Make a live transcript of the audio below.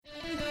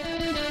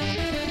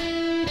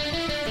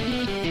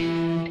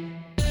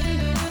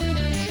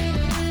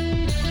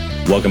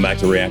Welcome back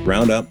to React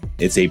Roundup.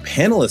 It's a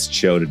panelist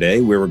show today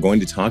where we're going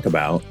to talk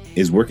about,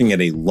 is working at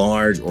a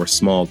large or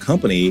small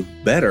company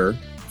better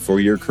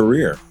for your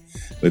career?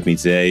 With me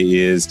today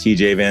is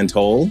TJ Van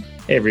Tol.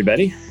 Hey,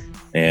 everybody.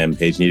 And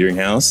Paige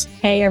Niederinghouse.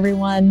 Hey,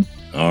 everyone.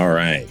 All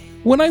right.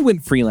 When I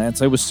went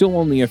freelance, I was still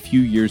only a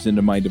few years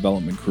into my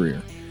development career.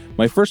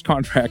 My first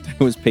contract,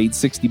 I was paid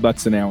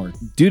 $60 an hour.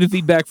 Due to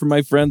feedback from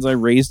my friends, I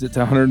raised it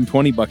to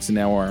 $120 an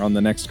hour on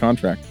the next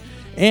contract.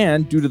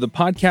 And due to the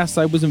podcasts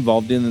I was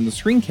involved in and the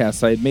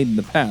screencasts I had made in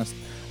the past,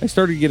 I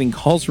started getting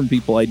calls from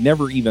people I'd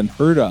never even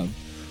heard of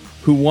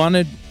who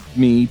wanted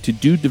me to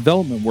do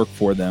development work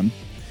for them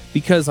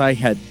because I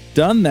had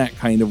done that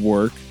kind of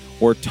work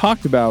or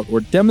talked about or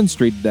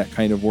demonstrated that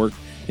kind of work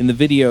in the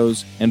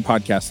videos and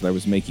podcasts that I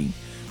was making.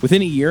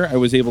 Within a year, I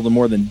was able to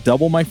more than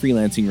double my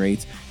freelancing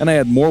rates, and I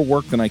had more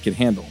work than I could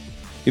handle.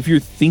 If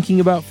you're thinking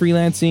about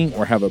freelancing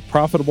or have a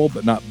profitable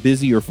but not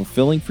busy or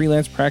fulfilling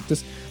freelance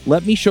practice,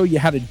 let me show you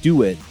how to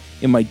do it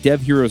in my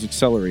Dev Heroes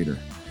Accelerator.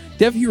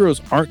 Dev Heroes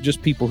aren't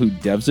just people who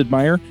devs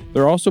admire,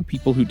 they're also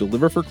people who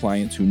deliver for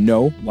clients who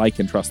know, like,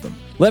 and trust them.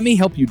 Let me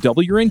help you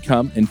double your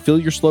income and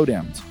fill your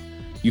slowdowns.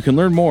 You can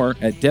learn more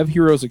at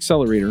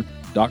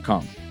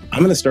devheroesaccelerator.com. I'm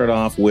going to start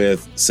off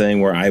with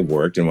saying where I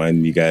worked and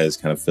when you guys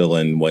kind of fill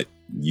in what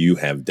you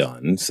have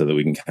done so that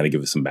we can kind of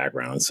give us some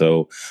background.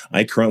 So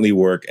I currently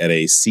work at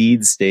a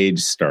seed stage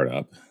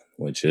startup,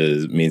 which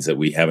means that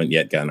we haven't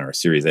yet gotten our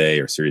Series A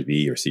or Series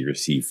B or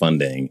Series C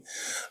funding.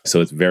 So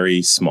it's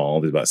very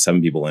small. There's about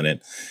 7 people in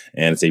it.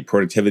 And it's a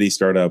productivity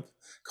startup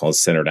called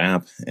Centered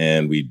App.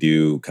 And we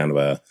do kind of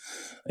a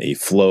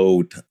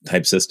flow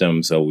type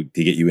system to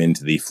get you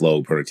into the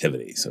flow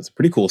productivity. So it's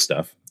pretty cool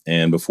stuff.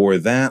 And before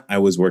that, I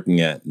was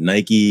working at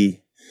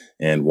Nike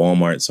and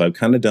Walmart. So I've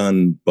kind of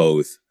done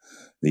both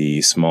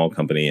the small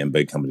company and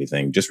big company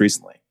thing just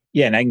recently.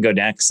 Yeah, and I can go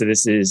next. So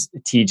this is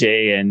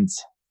TJ, and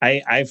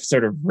I've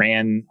sort of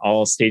ran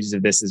all stages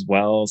of this as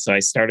well. So I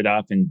started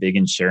off in big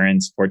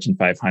insurance, Fortune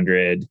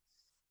 500,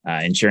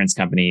 insurance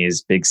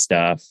companies, big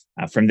stuff.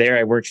 From there,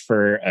 I worked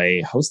for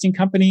a hosting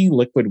company,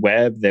 Liquid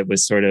Web, that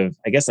was sort of,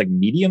 I guess, like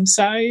medium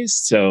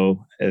sized.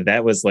 So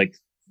that was like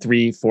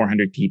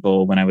 300-400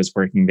 people when I was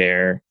working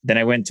there. Then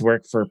I went to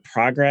work for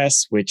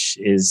Progress, which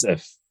is a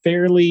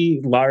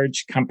fairly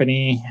large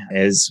company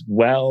as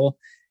well.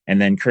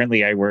 And then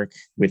currently I work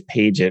with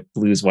Paige at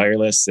Blues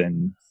Wireless,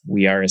 and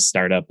we are a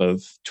startup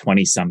of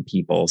 20 some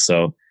people.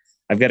 So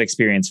I've got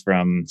experience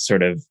from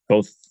sort of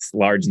both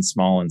large and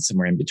small and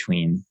somewhere in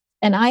between.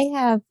 And I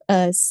have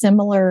a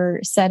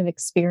similar set of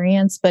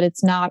experience, but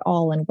it's not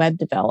all in web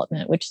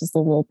development, which is a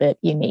little bit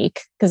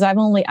unique because I've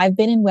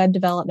been in web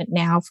development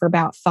now for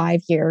about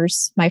 5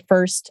 years. My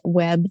first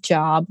web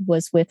job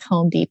was with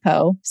Home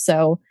Depot.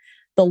 So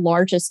the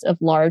largest of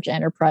large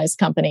enterprise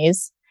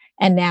companies.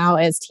 And now,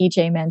 as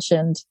TJ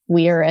mentioned,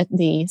 we are at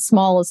the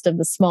smallest of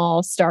the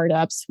small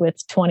startups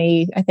with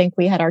 20, I think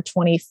we had our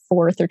 24th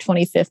or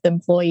 25th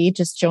employee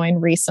just join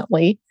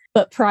recently.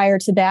 But prior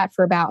to that,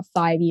 for about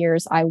 5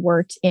 years, I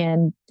worked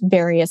in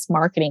various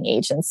marketing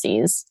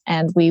agencies.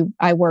 And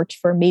I worked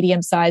for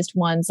medium-sized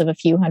ones of a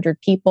few hundred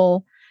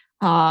people.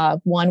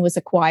 One was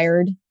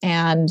acquired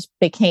and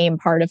became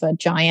part of a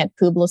giant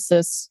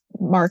Publicis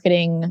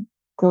marketing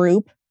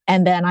group.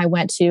 And then I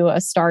went to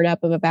a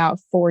startup of about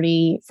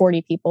 40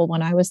 people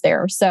when I was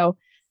there. So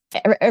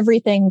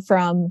everything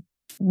from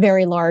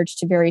very large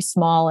to very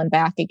small and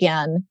back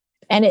again.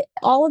 And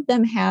all of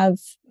them have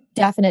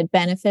definite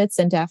benefits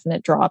and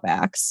definite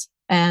drawbacks.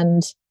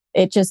 And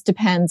it just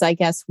depends, I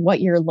guess,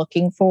 what you're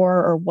looking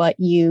for or what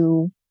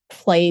you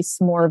place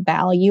more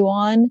value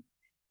on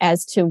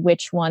as to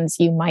which ones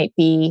you might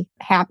be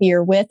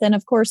happier with. And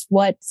of course,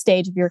 what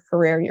stage of your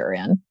career you're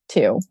in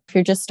too. If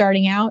you're just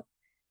starting out,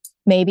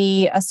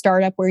 maybe a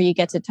startup where you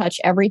get to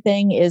touch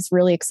everything is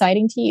really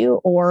exciting to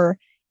you, or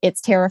it's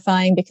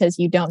terrifying because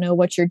you don't know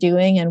what you're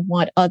doing and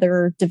want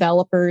other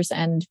developers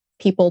and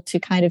people to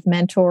kind of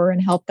mentor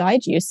and help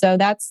guide you. So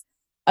that's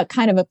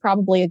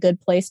probably a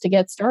good place to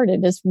get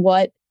started is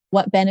what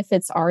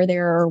benefits are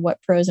there or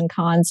what pros and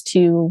cons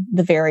to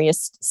the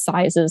various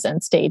sizes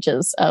and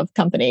stages of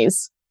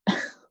companies.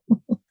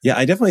 Yeah,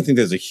 I definitely think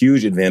there's a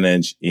huge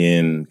advantage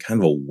in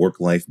kind of a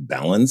work-life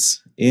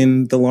balance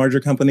in the larger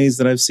companies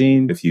that I've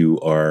seen. If you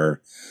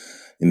are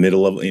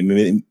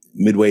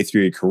midway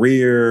through your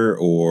career,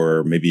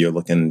 or maybe you're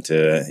looking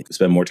to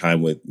spend more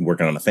time with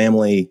working on a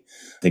family,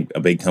 I think a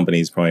big company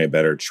is probably a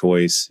better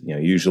choice. You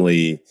know,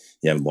 usually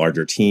you have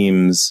larger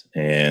teams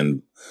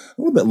and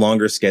a little bit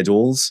longer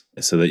schedules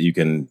so that you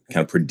can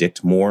kind of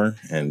predict more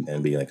and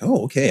be like,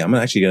 oh, okay, I'm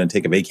actually going to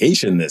take a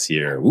vacation this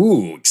year.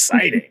 Ooh,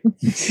 exciting.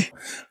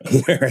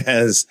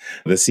 Whereas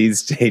the seed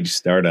stage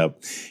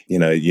startup,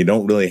 you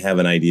don't really have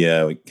an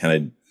idea kind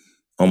of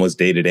almost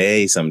day to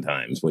day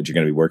sometimes what you're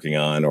going to be working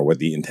on or what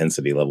the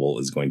intensity level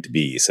is going to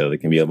be. So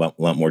it can be a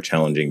lot more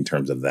challenging in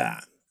terms of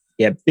that.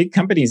 Yeah, big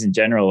companies in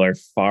general are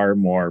far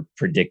more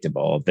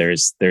predictable.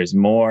 There's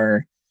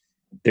more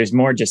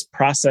just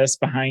process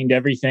behind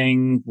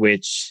everything,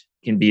 which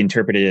can be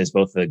interpreted as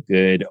both a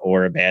good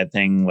or a bad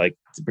thing. Like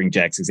to bring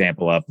Jack's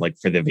example up, like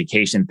for the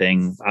vacation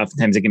thing,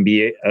 oftentimes it can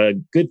be a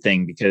good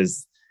thing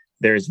because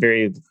there's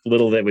very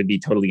little that would be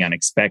totally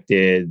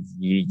unexpected.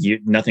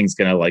 Nothing's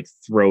going to like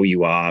throw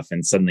you off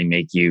and suddenly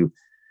make you,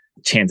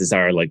 chances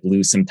are, like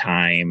lose some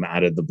time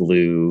out of the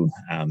blue.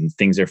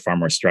 Things are far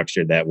more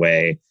structured that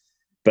way.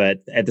 But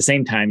at the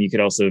same time, you could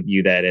also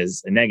view that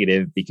as a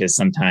negative because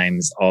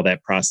sometimes all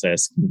that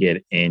process can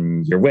get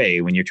in your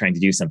way when you're trying to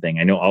do something.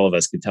 I know all of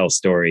us could tell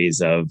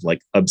stories of like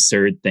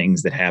absurd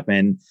things that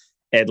happen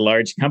at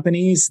large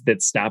companies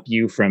that stop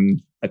you from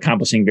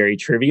accomplishing very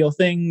trivial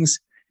things.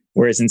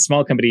 Whereas in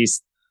small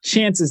companies,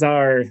 chances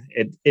are,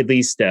 at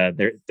least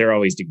there are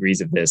always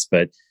degrees of this,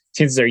 but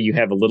chances are you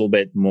have a little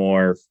bit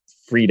more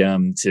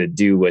freedom to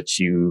do what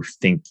you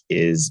think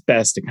is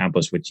best,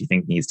 accomplish what you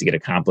think needs to get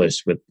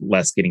accomplished with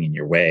less getting in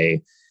your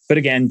way. But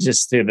again,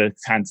 just to the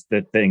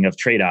constant thing of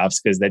trade-offs,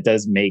 because that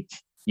does make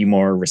you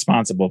more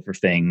responsible for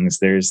things.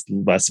 There's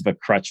less of a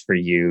crutch for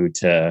you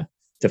to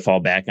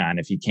fall back on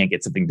if you can't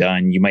get something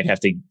done. You might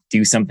have to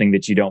do something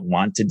that you don't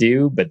want to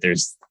do, but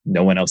there's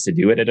no one else to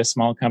do it at a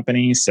small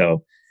company.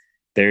 So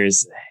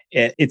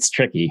it's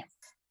tricky.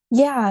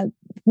 Yeah.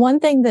 One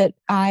thing that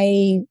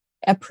I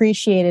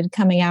appreciated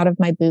coming out of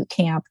my boot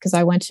camp, because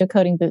I went to a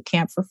coding boot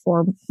camp for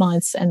 4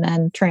 months and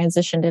then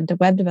transitioned into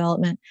web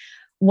development,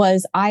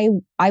 was I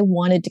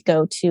wanted to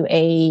go to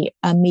a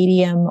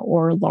medium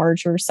or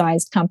larger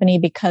sized company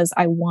because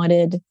I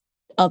wanted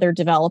other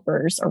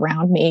developers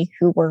around me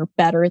who were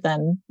better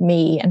than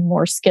me and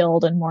more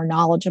skilled and more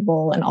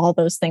knowledgeable and all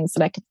those things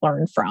that I could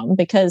learn from.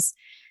 Because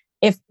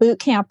if boot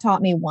camp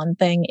taught me one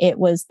thing, it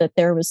was that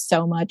there was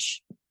so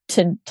much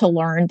to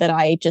learn that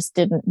I just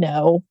didn't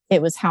know.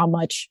 It was how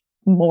much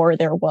more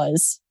there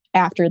was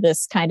after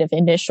this kind of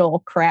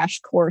initial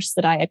crash course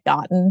that I had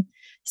gotten.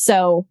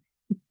 So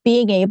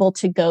being able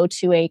to go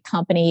to a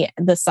company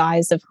the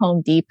size of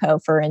Home Depot,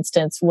 for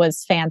instance,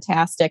 was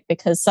fantastic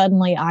because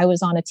suddenly I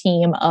was on a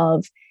team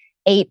of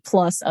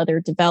 8+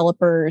 other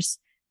developers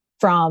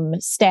from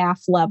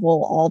staff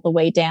level all the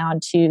way down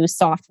to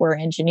software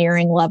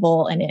engineering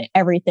level and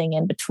everything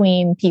in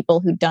between,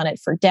 people who'd done it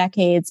for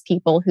decades,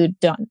 people who'd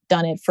done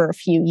it for a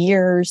few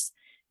years,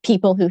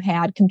 people who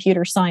had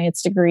computer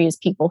science degrees,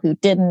 people who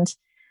didn't.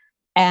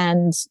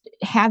 And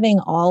having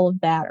all of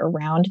that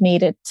around me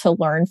to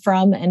learn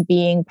from and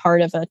being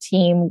part of a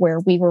team where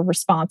we were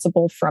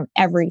responsible from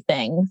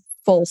everything,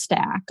 full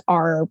stack,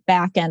 our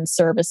back-end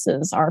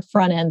services, our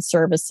front-end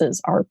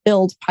services, our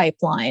build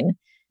pipeline,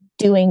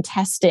 doing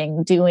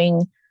testing,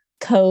 doing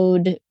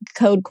code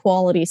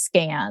quality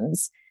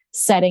scans,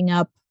 setting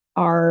up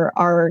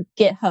our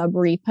GitHub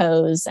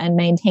repos and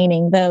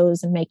maintaining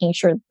those and making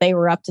sure they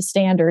were up to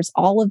standards.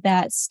 All of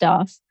that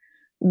stuff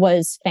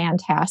was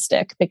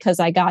fantastic because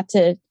I got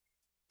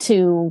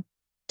to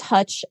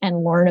touch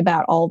and learn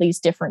about all these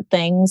different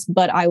things.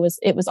 But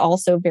it was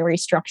also very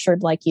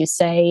structured, like you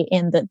say,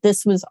 in that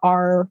this was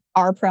our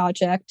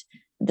project,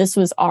 this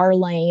was our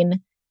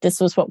lane,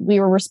 this was what we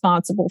were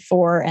responsible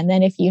for. And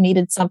then if you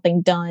needed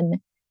something done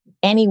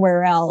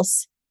anywhere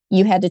else,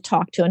 you had to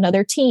talk to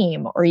another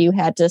team, or you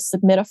had to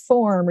submit a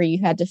form, or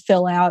you had to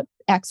fill out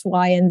X,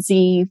 Y, and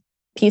Z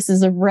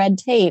pieces of red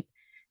tape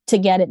to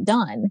get it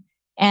done.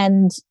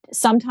 And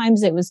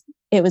sometimes it was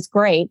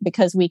great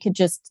because we could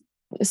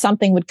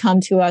something would come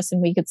to us and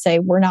we could say,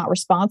 we're not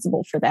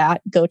responsible for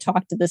that. Go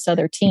talk to this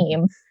other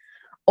team.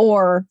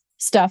 Or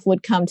stuff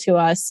would come to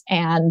us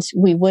and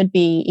we would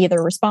be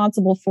either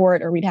responsible for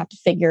it or we'd have to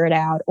figure it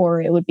out,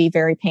 or it would be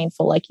very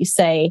painful, like you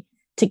say,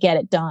 to get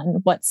it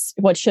done.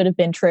 What should have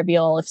been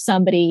trivial if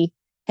somebody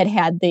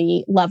had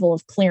the level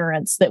of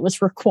clearance that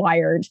was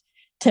required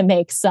to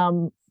make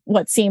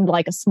what seemed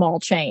like a small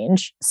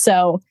change.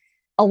 So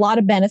a lot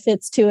of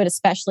benefits to it,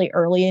 especially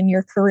early in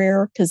your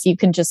career, because you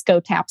can just go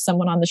tap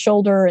someone on the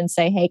shoulder and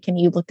say, hey, can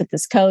you look at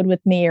this code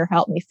with me or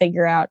help me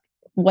figure out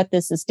what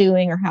this is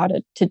doing or how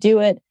to do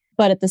it?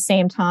 But at the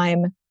same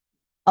time,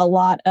 a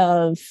lot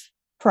of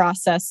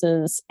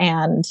processes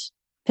and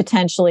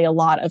potentially a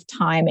lot of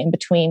time in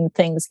between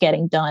things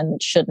getting done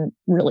that shouldn't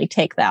really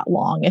take that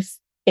long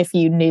if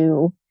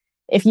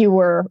you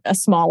were a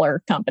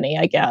smaller company,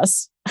 I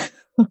guess.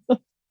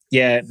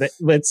 Yeah,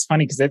 that's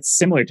funny because that's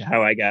similar to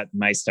how I got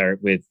my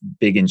start with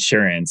big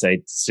insurance.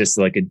 It's just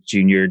like a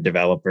junior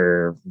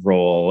developer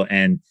role.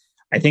 And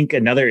I think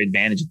another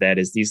advantage of that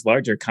is these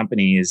larger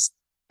companies,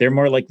 they're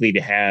more likely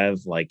to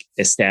have like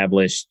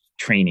established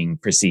training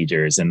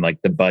procedures and like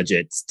the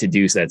budgets to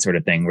do that sort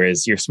of thing.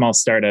 Whereas your small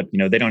startup,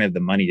 they don't have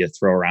the money to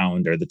throw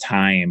around or the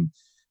time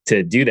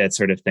to do that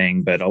sort of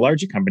thing. But a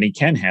larger company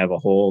can have a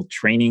whole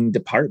training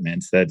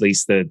department. At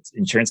least the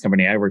insurance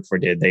company I worked for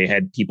did. They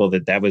had people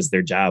that was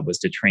their job, was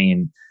to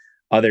train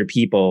other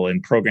people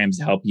and programs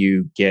to help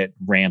you get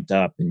ramped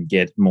up and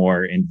get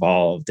more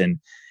involved. And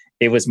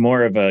it was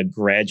more of a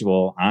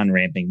gradual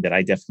on-ramping that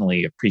I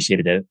definitely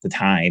appreciated at the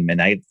time.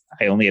 And I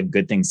only have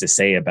good things to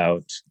say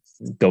about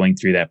going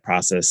through that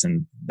process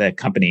and that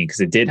company, because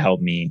it did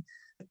help me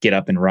get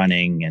up and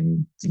running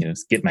and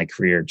get my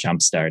career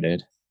jump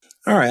started.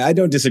 All right. I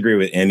don't disagree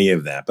with any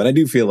of that, but I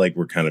do feel like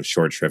we're kind of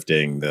short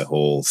shrifting the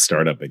whole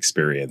startup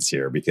experience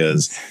here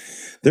because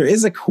there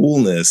is a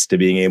coolness to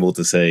being able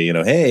to say,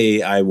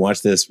 hey, I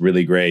watched this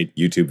really great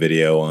YouTube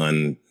video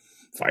on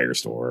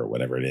Firestore or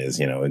whatever it is,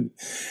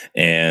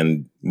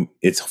 and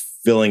it's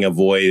filling a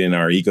void in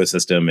our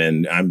ecosystem.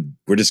 And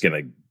we're just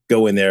going to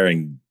go in there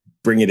and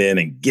bring it in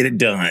and get it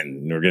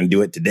done. We're going to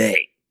do it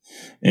today.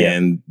 Yeah.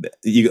 And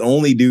you can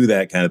only do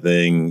that kind of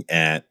thing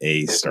at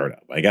a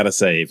startup. I got to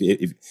say,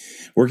 if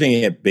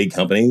working at big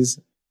companies,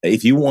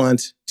 if you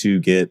want to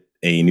get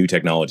a new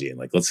technology, and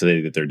like let's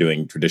say that they're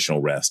doing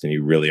traditional REST and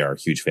you really are a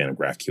huge fan of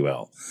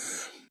GraphQL,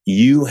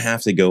 you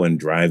have to go and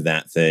drive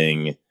that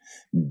thing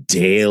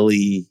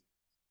daily,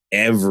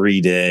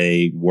 every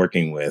day,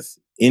 working with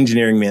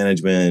engineering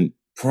management,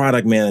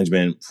 product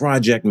management,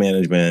 project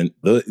management.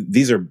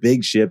 These are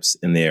big ships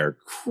and they are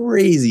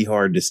crazy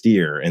hard to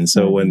steer. And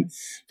so when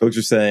folks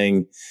are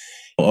saying,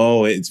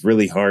 oh, it's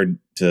really hard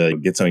to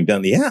get something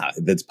done. Yeah,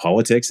 that's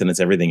politics and it's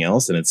everything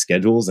else and it's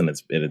schedules and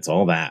it's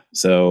all that.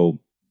 So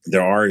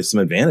there are some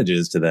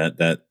advantages to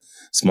that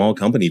small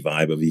company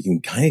vibe of you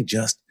can kind of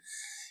just,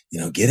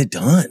 get it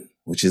done,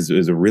 which is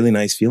a really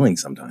nice feeling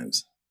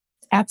sometimes.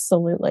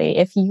 Absolutely.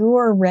 If you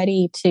are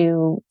ready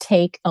to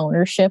take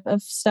ownership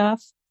of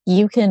stuff,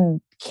 you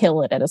can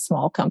kill it at a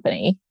small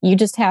company. You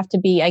just have to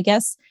be, I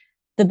guess,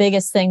 the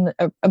biggest thing,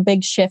 a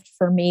big shift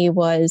for me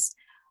was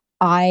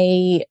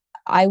I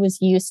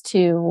was used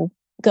to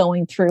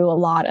going through a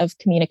lot of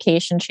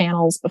communication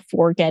channels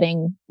before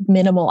getting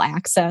minimal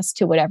access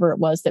to whatever it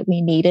was that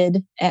we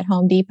needed at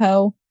Home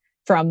Depot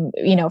from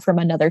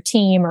another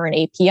team or an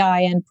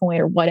API endpoint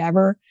or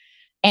whatever.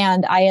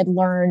 And I had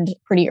learned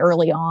pretty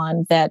early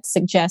on that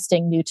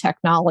suggesting new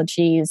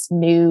technologies,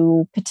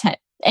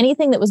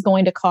 anything that was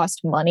going to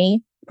cost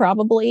money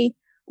probably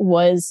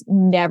was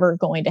never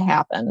going to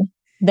happen.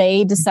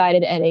 They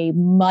decided at a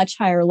much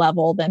higher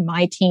level than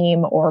my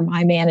team or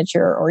my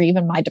manager or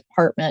even my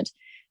department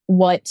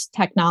what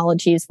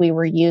technologies we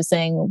were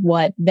using,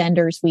 what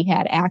vendors we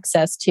had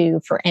access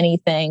to for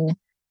anything,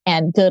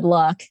 and good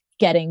luck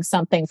getting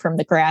something from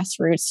the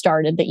grassroots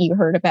started that you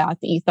heard about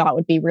that you thought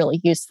would be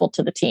really useful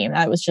to the team.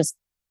 That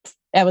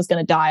was going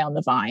to die on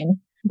the vine.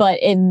 But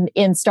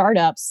in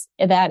startups,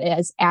 that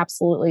is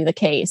absolutely the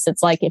case.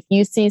 It's like if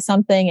you see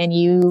something and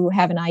you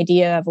have an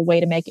idea of a way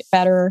to make it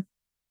better,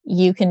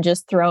 you can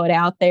just throw it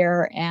out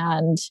there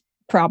and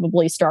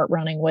probably start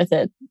running with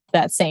it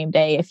that same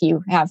day if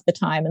you have the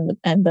time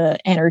and the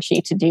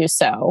energy to do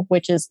so,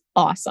 which is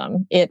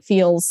awesome. It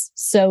feels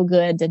so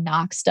good to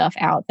knock stuff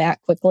out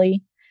that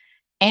quickly.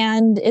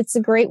 And it's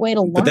a great way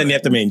to learn. But then you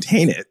have to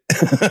maintain it.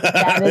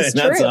 That is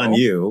true. That's on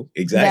you.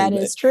 Exactly.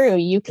 That is true.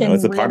 You can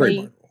it's a pottery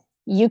mark.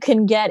 You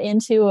can get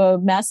into a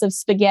mess of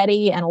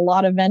spaghetti and a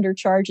lot of vendor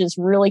charges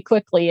really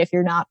quickly if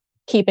you're not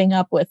keeping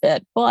up with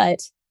it.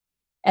 But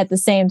at the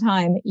same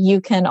time,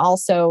 you could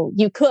also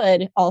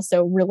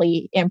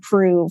really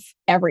improve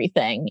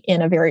everything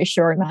in a very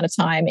short amount of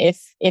time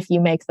if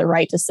you make the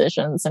right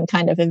decisions and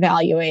kind of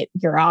evaluate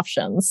your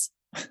options.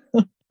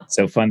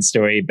 So fun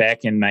story. Back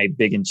in my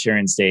big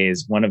insurance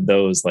days, one of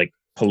those like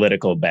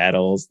political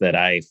battles that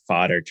I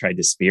fought or tried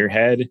to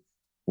spearhead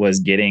was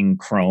getting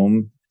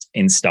Chrome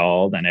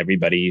installed on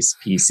everybody's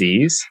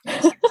PCs.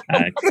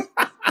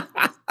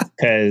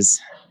 Because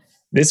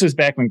this was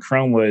back when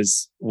Chrome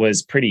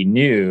was pretty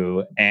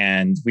new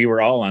and we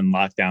were all on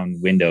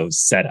lockdown Windows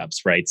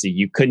setups, right? So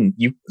you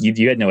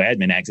had no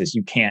admin access.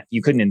 You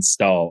couldn't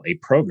install a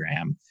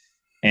program.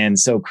 And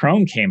so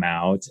Chrome came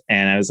out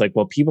and I was like,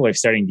 well, people are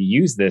starting to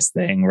use this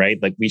thing, right?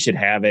 Like we should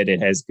have it.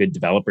 It has good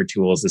developer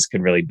tools. This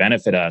could really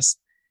benefit us.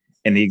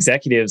 And the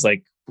executives,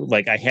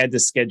 like I had to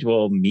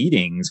schedule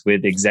meetings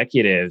with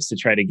executives to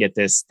try to get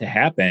this to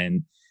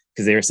happen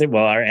because they were saying,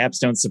 well, our apps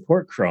don't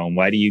support Chrome.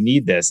 Why do you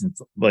need this? And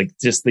like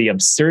just the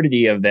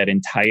absurdity of that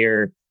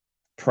entire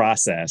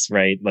process,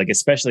 right? Like,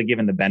 especially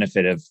given the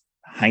benefit of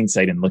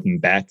hindsight and looking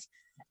back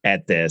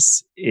at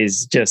this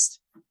is just,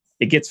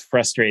 it gets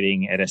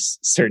frustrating at a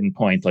certain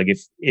point. Like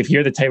if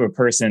you're the type of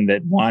person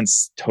that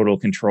wants total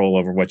control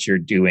over what you're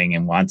doing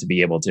and want to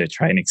be able to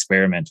try and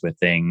experiment with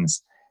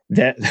things,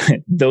 that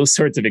those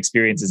sorts of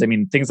experiences, I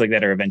mean, things like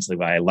that are eventually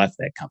why I left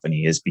that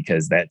company, is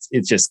because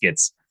it just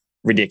gets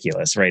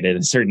ridiculous, right? At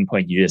a certain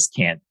point, you just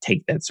can't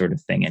take that sort of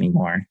thing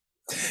anymore.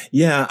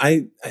 Yeah,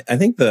 I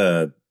think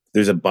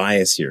there's a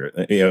bias here.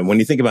 When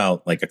you think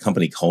about like a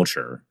company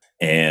culture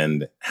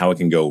and how it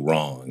can go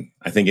wrong,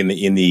 I think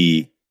in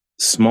the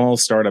small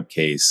startup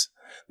case,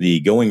 the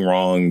going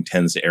wrong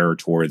tends to err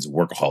towards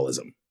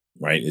workaholism,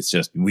 right? It's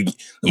just more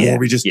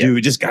we just do,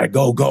 we just gotta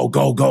go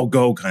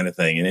kind of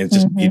thing, and it's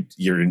just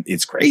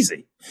it's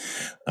crazy.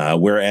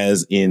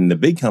 Whereas in the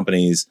big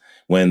companies,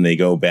 when they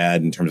go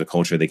bad in terms of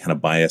culture, they kind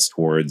of bias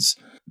towards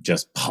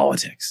just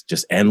politics,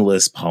 just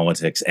endless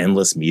politics,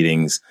 endless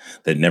meetings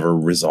that never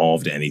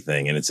resolved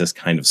anything. And it's just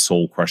kind of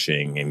soul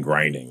crushing and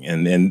grinding.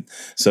 And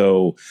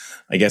so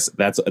I guess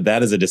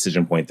that is a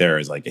decision point there,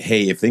 is like,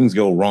 hey, if things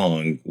go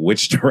wrong,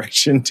 which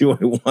direction do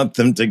I want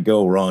them to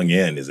go wrong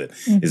in? Is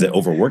it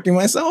overworking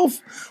myself,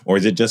 or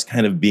is it just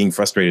kind of being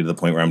frustrated to the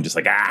point where I'm just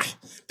like,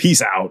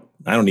 peace out.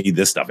 I don't need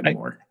this stuff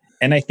anymore.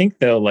 And I think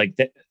though, like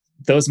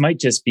those might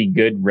just be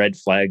good red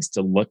flags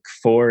to look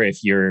for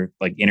if you're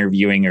like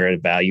interviewing or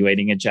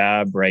evaluating a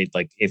job, right?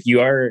 Like if you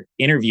are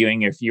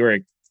interviewing, if you're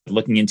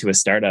looking into a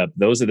startup,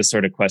 those are the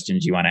sort of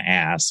questions you want to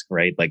ask,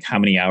 right? Like, how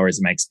many hours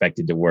am I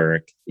expected to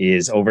work?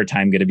 Is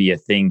overtime going to be a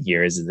thing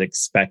here? Is it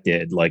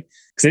expected? Like,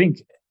 because I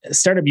think a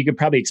startup, you could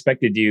probably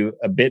expect to do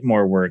a bit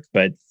more work,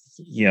 but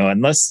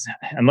unless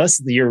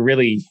you're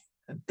really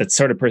the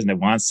sort of person that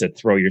wants to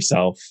throw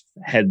yourself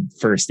head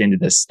first into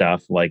this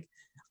stuff, like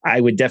I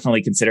would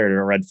definitely consider it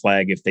a red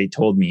flag if they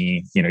told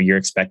me, you're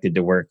expected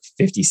to work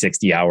 50,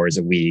 60 hours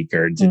a week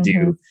or to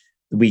do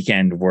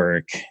weekend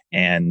work.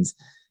 And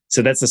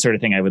so that's the sort of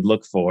thing I would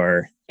look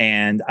for.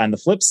 And on the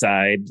flip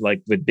side,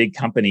 like with big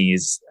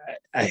companies,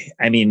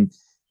 I mean,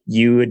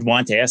 you would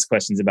want to ask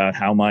questions about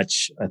how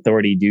much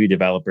authority do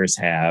developers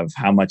have?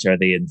 How much are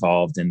they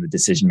involved in the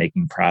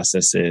decision-making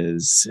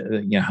processes?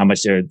 How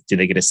much do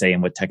they get a say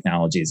in what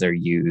technologies are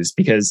used?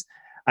 Because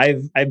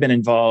I've been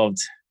involved,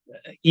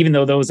 even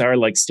though those are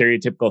like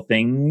stereotypical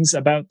things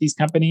about these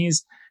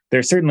companies, there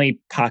are certainly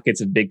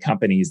pockets of big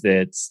companies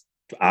that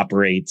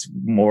operate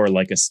more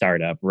like a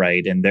startup,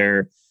 right? And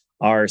there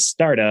are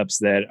startups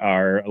that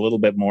are a little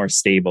bit more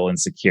stable and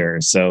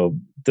secure. So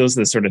those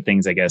are the sort of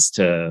things, I guess,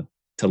 to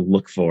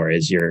look for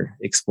as you're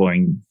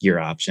exploring your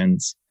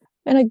options.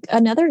 And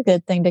another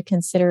good thing to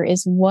consider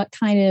is what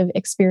kind of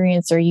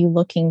experience are you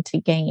looking to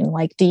gain?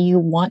 Like, do you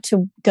want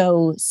to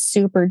go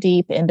super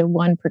deep into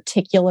one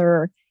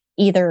particular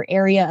either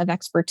area of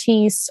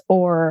expertise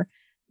or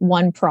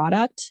one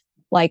product?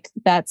 Like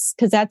that's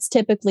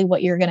typically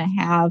what you're going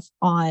to have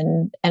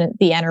on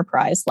the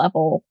enterprise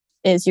level,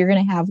 is you're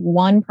going to have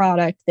one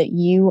product that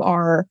you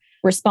are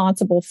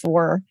responsible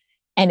for.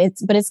 And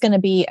it's going to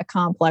be a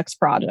complex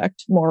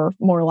product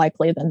more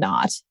likely than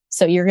not.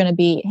 So you're going to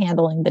be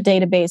handling the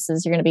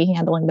databases, you're going to be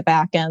handling the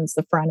back ends,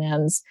 the front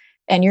ends,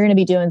 and you're going to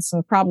be doing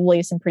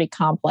probably some pretty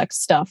complex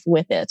stuff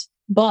with it.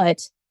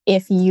 But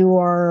if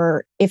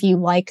you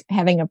like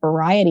having a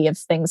variety of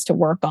things to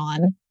work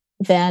on,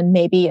 then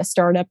maybe a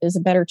startup is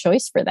a better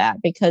choice for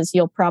that, because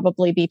you'll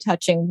probably be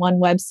touching one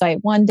website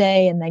one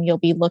day, and then you'll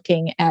be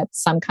looking at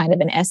some kind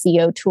of an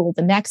SEO tool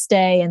the next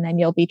day, and then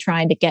you'll be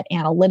trying to get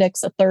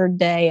analytics a third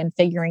day and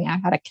figuring out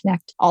how to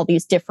connect all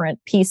these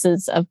different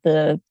pieces of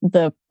the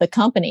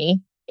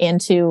company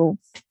into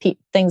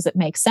things that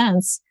make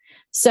sense.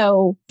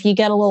 So if you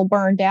get a little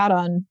burned out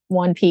on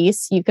one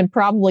piece, you can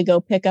probably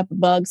go pick up a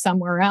bug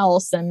somewhere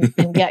else and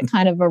get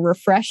kind of a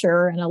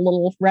refresher and a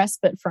little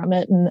respite from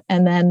it,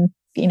 and then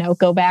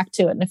go back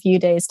to it in a few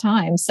days'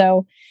 time.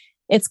 So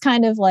it's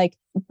kind of like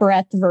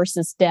breadth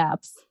versus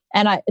depth.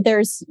 And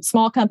there's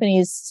small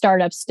companies,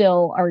 startups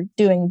still are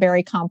doing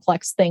very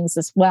complex things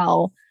as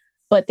well,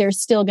 but there's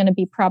still going to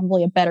be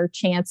probably a better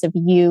chance of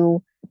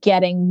you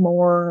getting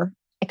more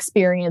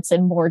experience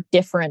in more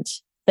different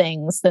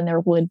things than there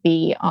would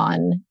be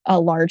on a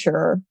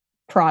larger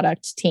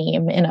product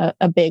team in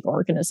a big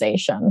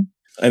organization.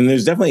 And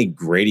there's definitely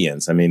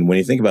gradients. I mean, when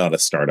you think about a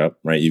startup,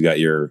 right, you've got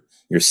your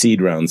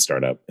seed round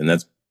startup, and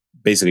that's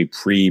basically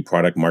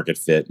pre-product market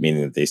fit,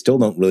 meaning that they still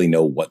don't really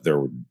know what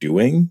they're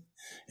doing.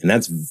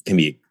 And can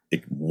be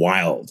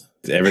wild.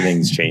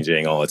 Everything's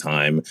changing all the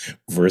time,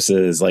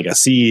 versus like a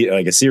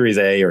Series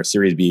A or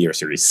Series B or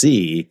Series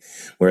C,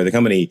 where the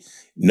company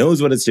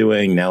knows what it's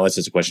doing. Now it's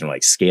just a question of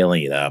like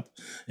scaling it up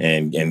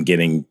and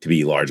getting to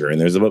be larger. And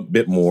there's a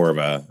bit more of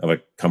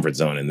a comfort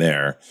zone in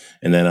there.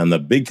 And then on the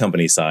big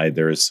company side,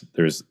 there's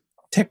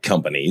tech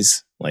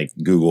companies like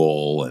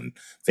Google and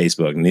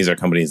Facebook. And these are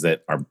companies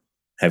that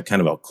have kind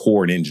of a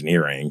core in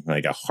engineering,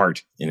 like a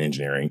heart in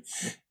engineering.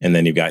 And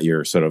then you've got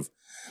your sort of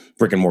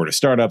brick and mortar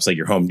startups like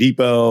your Home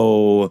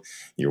Depot,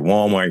 your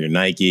Walmart, your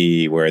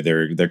Nike, where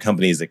they're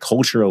companies that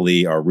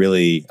culturally are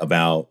really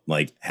about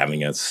like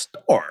having a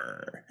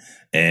store.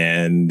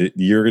 And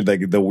you're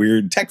like the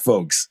weird tech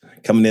folks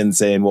coming in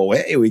saying, well,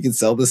 hey, we can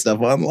sell this stuff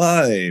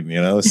online,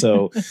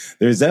 So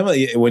there's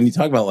definitely, when you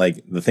talk about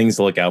like the things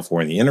to look out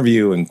for in the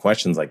interview and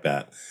questions like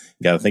that,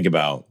 you got to think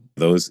about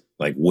those,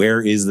 like,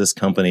 where is this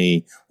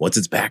company? What's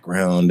its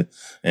background?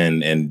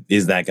 And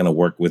is that going to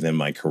work within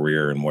my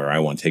career and where I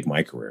want to take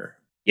my career?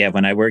 Yeah,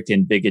 when I worked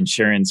in big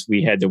insurance,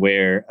 we had to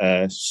wear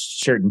a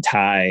shirt and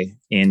tie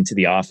into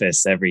the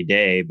office every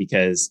day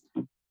because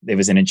it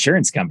was an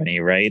insurance company,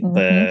 right?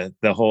 Mm-hmm.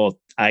 The whole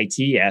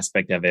IT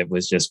aspect of it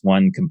was just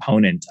one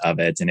component of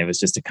it. And it was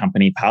just a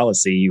company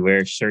policy. You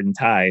wear shirt and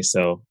tie.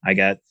 So I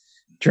got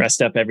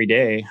dressed up every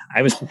day.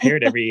 I was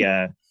prepared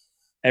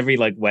every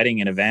like wedding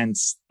and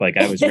events. Like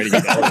I was ready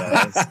to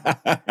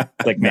go.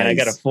 Like, man,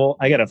 nice.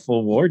 I got a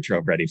full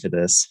wardrobe ready for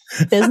this.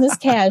 Business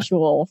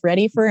casual,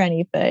 ready for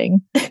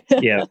anything.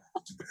 Yeah.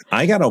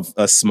 I got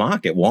a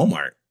smock at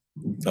Walmart.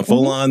 A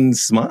full-on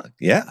smug.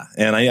 Yeah.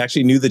 And I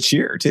actually knew the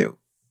cheer too.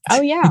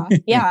 Oh yeah.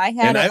 Yeah.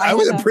 I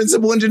was a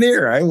principal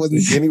engineer. I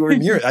wasn't anywhere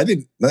near it. I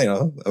didn't,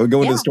 I would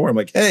go into the store. I'm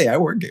like, hey, I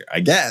work here,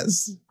 I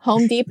guess.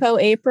 Home Depot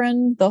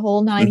apron, the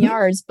whole 9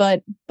 yards.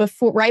 But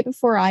right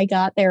before I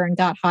got there and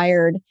got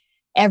hired,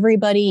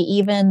 everybody,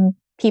 even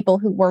people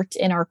who worked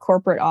in our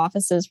corporate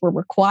offices, were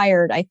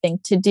required, I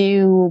think, to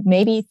do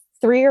maybe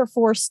 3 or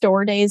 4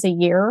 store days a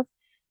year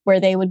where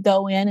they would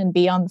go in and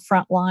be on the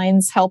front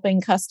lines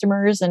helping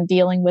customers and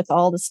dealing with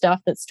all the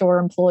stuff that store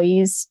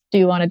employees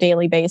do on a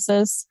daily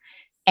basis.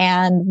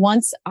 And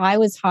once I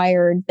was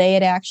hired, they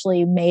had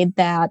actually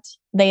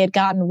they had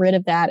gotten rid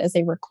of that as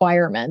a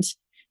requirement.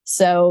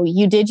 So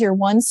you did your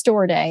 1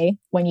 store day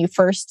when you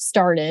first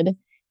started,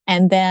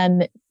 and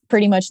then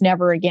pretty much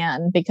never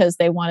again, because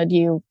they wanted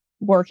you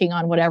working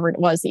on whatever it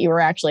was that you were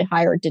actually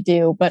hired to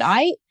do. But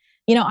I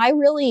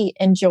really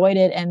enjoyed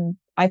it. And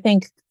I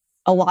think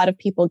a lot of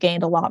people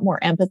gained a lot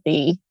more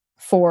empathy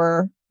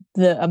for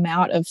the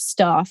amount of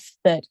stuff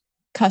that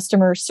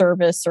customer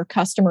service or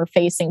customer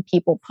facing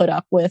people put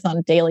up with on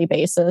a daily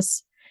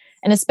basis.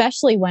 And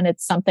especially when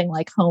it's something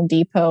like Home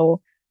Depot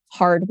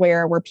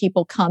hardware, where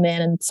people come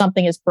in and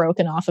something is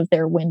broken off of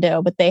their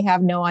window, but they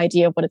have no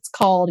idea what it's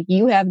called.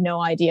 You have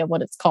no idea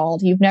what it's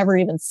called. You've never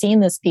even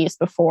seen this piece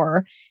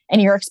before,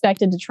 and you're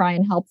expected to try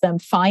and help them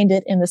find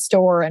it in the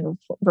store and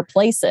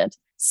replace it.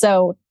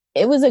 So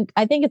I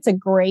think it's a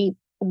great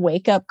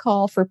wake up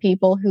call for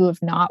people who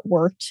have not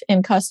worked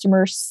in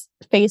customer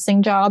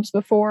facing jobs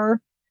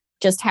before,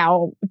 just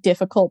how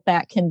difficult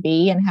that can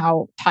be and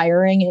how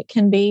tiring it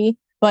can be.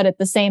 But at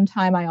the same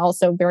time, I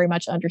also very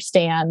much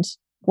understand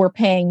we're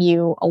paying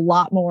you a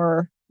lot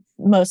more,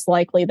 most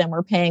likely, than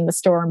we're paying the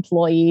store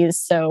employees.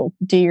 So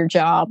do your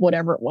job,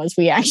 whatever it was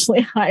we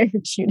actually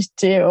hired you to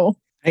do.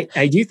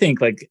 I do think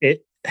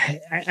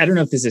I don't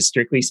know if this is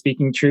strictly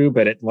speaking true,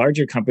 but at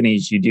larger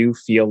companies, you do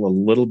feel a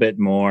little bit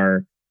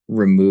more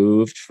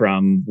removed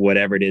from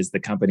whatever it is the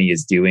company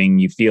is doing.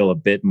 You feel a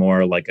bit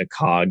more like a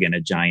cog in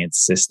a giant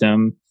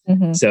system.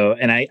 Mm-hmm. So,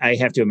 and I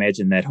have to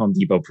imagine that Home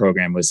Depot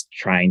program was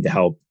trying to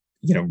help,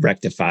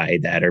 rectify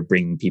that or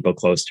bring people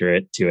closer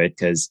to it.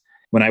 Because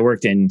when I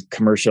worked in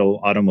commercial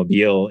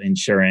automobile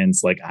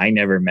insurance, I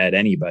never met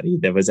anybody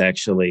that was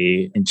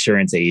actually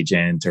insurance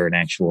agent or an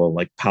actual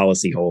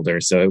policy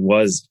holder. So I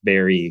was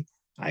very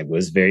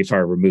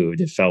far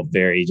removed. It felt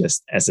very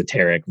just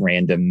esoteric,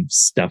 random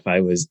stuff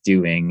I was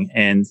doing.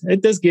 And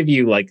it does give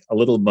you a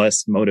little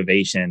less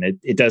motivation.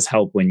 It does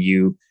help when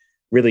you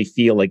really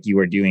feel like you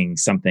are doing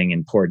something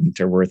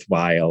important or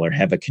worthwhile or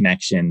have a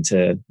connection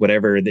to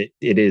whatever it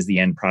is, the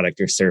end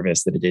product or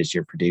service that it is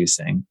you're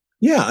producing.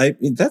 Yeah,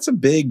 that's a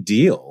big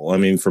deal. I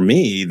mean, for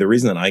me, the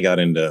reason that I got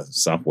into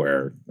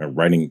software or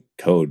writing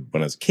code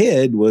when I was a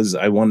kid was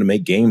I wanted to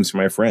make games for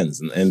my friends.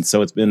 And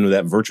so it's been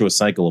that virtuous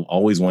cycle of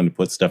always wanting to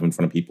put stuff in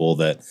front of people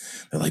that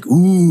they're like,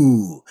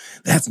 ooh,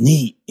 that's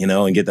neat,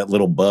 and get that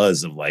little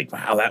buzz of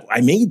wow,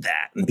 I made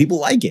that and people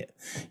like it,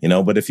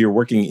 But if you're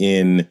working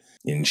in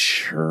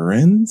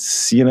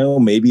insurance,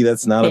 maybe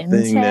that's not a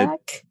thing that,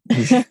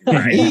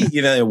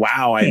 right?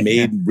 Wow, I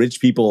made rich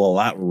people a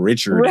lot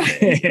richer.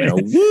 Right.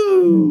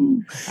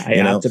 Woo! I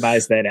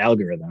optimized that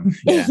algorithm.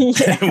 Yeah.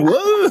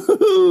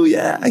 Woo!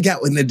 Yeah, I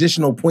got an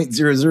additional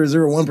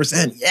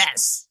 0.0001%.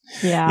 Yes.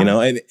 Yeah.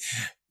 And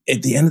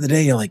at the end of the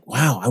day, you're like,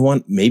 wow, I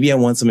want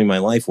something in my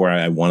life where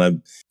I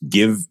want to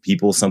give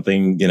people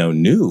something,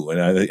 new. And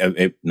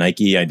at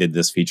Nike, I did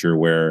this feature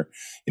where,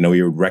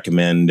 we would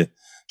recommend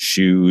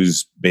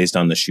shoes based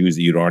on the shoes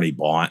that you'd already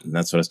bought and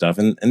that sort of stuff.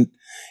 And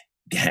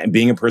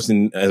being a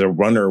person as a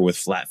runner with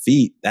flat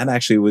feet, that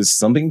actually was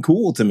something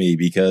cool to me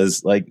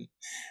because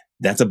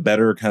that's a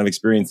better kind of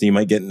experience than you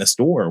might get in a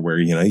store where,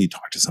 you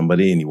talk to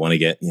somebody and you want to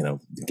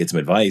get some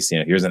advice.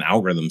 Here's an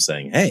algorithm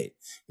saying, hey,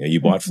 you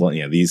bought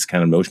these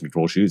kind of motion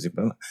control shoes,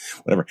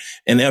 whatever.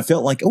 And I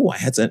felt like, I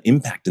had an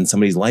impact in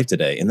somebody's life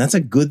today. And that's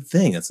a good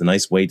thing. That's a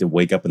nice way to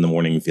wake up in the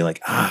morning and feel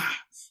like,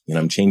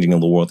 I'm changing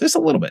the world just a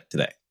little bit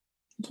today.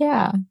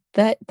 Yeah,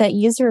 that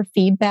user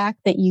feedback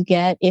that you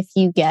get, if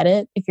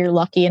you're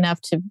lucky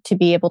enough to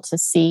be able to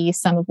see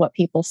some of what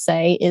people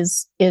say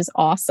is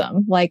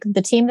awesome. Like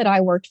the team that I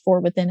worked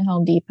for within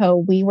Home Depot,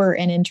 we were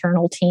an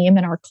internal team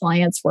and our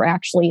clients were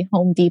actually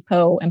Home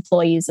Depot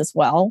employees as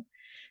well.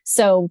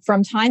 So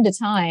from time to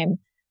time,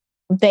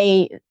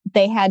 they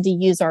had to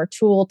use our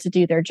tool to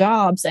do their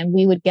jobs and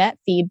we would get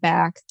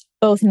feedback,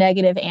 both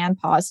negative and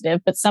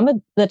positive. But some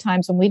of the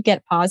times when we'd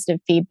get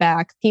positive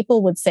feedback,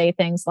 people would say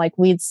things like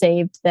we'd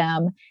saved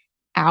them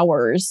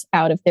hours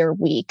out of their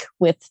week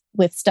with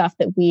stuff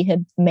that we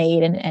had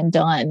made and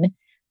done,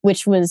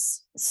 which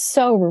was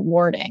so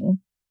rewarding.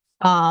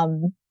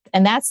 And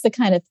that's the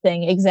kind of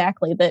thing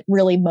exactly that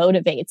really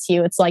motivates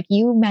you. It's like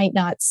you might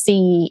not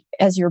see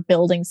as you're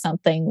building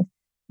something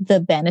the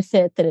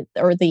benefit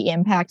or the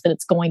impact that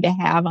it's going to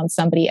have on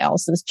somebody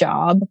else's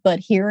job. But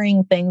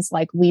hearing things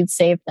like we'd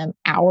saved them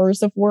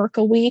hours of work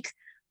a week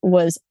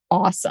was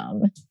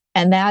awesome.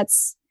 And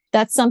that's,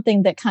 that's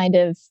something that kind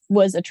of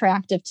was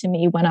attractive to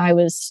me when I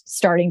was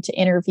starting to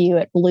interview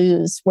at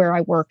Blues, where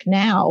I work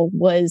now,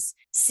 was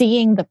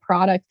seeing the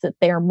product that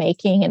they're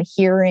making and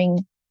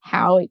hearing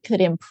how it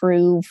could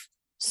improve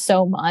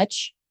so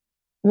much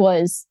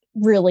was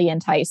really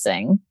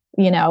enticing.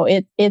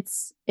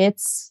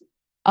 It's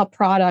a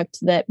product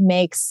that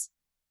makes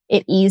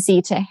it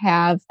easy to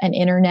have an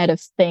Internet of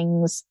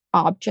Things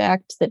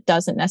object that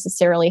doesn't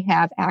necessarily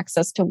have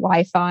access to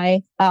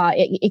Wi-Fi.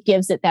 It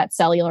gives it that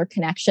cellular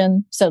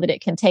connection so that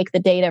it can take the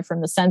data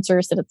from the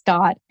sensors that it's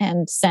got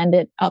and send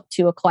it up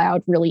to a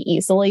cloud really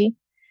easily.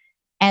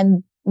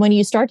 And when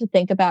you start to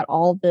think about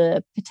all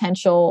the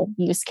potential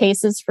use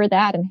cases for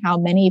that and how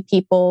many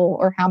people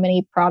or how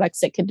many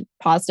products it could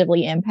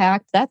positively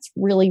impact, that's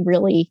really,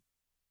 really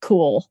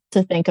cool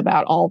to think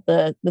about all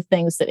the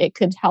things that it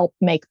could help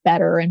make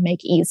better and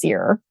make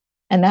easier.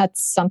 And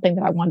that's something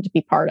that I wanted to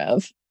be part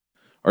of.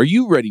 Are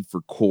you ready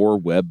for core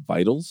web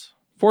vitals?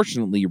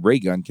 Fortunately,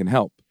 Raygun can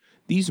help.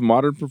 These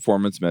modern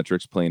performance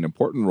metrics play an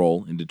important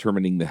role in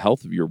determining the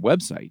health of your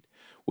website,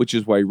 which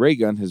is why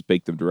Raygun has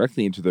baked them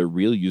directly into their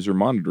real user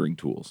monitoring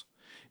tools.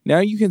 Now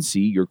you can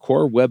see your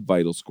core web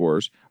vital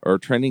scores are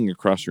trending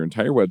across your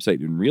entire website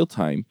in real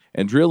time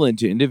and drill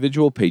into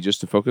individual pages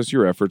to focus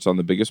your efforts on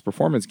the biggest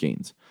performance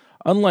gains.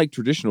 Unlike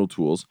traditional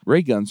tools,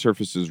 Raygun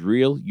surfaces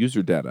real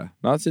user data,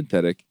 not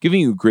synthetic, giving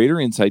you greater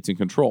insights and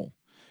control.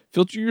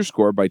 Filter your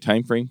score by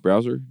time frame,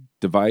 browser,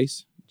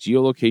 device,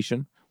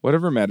 geolocation,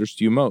 whatever matters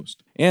to you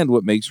most. And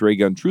what makes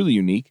Raygun truly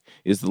unique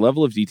is the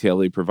level of detail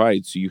they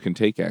provide so you can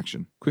take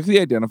action. Quickly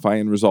identify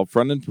and resolve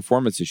front-end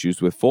performance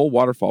issues with full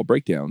waterfall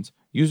breakdowns,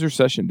 user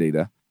session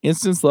data,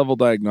 instance-level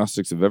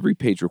diagnostics of every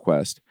page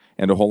request,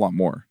 and a whole lot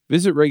more.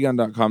 Visit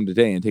Raygun.com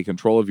today and take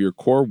control of your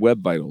core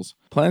web vitals.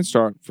 Plans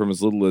start from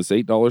as little as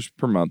 $8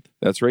 per month.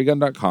 That's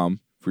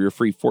Raygun.com for your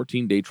free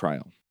 14-day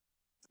trial.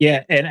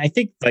 Yeah. And I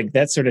think like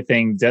that sort of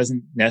thing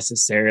doesn't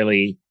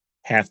necessarily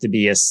have to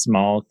be a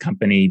small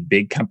company,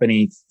 big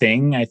company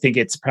thing. I think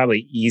it's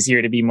probably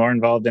easier to be more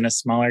involved in a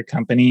smaller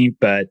company.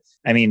 But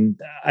I mean,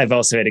 I've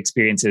also had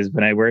experiences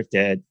when I worked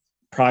at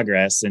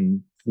Progress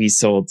and we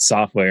sold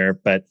software,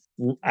 but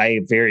I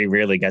very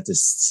rarely got to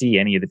see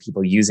any of the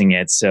people using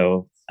it.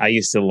 So I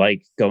used to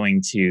like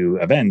going to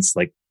events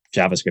like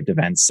JavaScript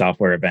events,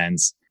 software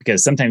events,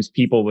 because sometimes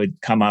people would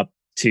come up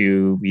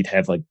we'd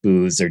have like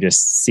booths or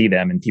just see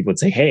them and people would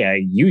say, hey,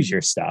 I use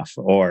your stuff,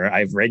 or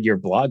I've read your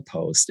blog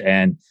post.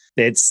 And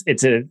it's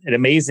an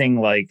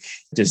amazing, like,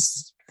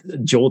 just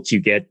jolt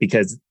you get,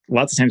 because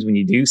lots of times when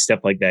you do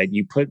stuff like that,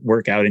 you put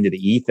work out into the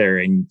ether,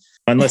 and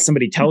unless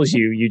somebody tells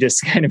you, you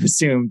just kind of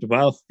assumed,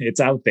 well, it's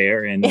out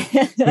there and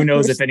who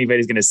knows if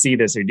anybody's going to see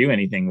this or do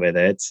anything with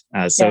it.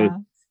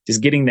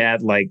 Just getting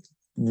that like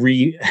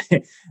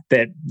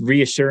that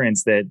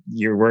reassurance that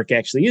your work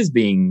actually is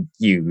being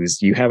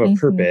used. You have a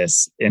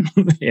purpose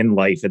in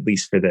life, at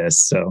least for this.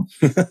 So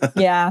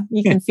yeah,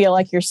 you can feel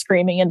like you're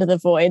screaming into the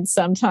void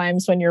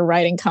sometimes when you're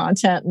writing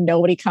content and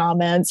nobody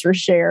comments or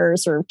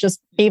shares or just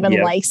even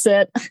likes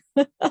it.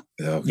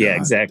 Yeah,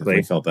 exactly.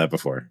 I felt that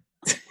before.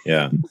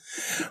 Yeah.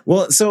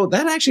 Well, so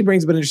that actually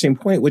brings up an interesting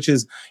point, which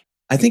is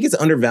I think it's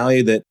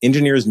undervalued that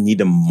engineers need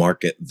to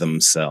market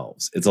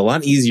themselves. It's a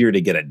lot easier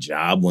to get a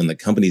job when the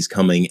company's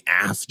coming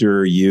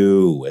after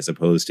you, as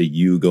opposed to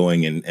you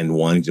going and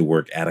wanting to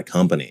work at a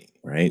company,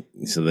 right?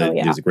 So that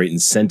there's a great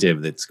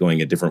incentive that's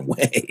going a different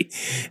way.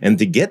 And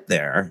to get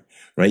there,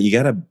 right, you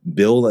got to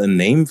build a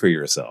name for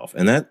yourself.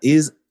 And that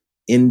is,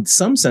 in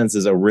some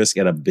senses, a risk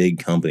at a big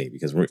company,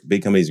 because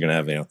big companies are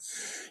going to have,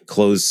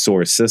 closed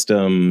source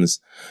systems.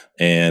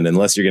 And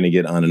unless you're going to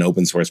get on an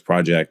open source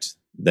project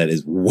that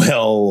is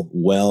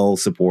well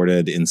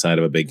supported inside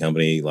of a big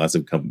company. Lots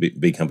of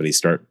big companies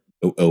start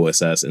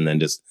OSS and then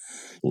just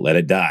let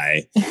it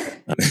die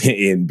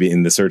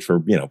in the search for,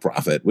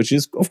 profit, which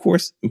is of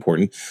course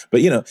important.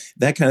 But,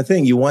 that kind of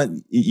thing,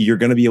 you're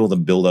going to be able to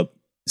build up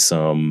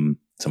some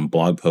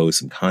blog posts,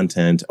 some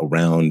content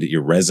around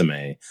your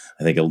resume.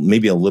 I think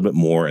maybe a little bit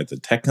more at the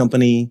tech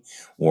company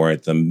or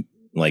at the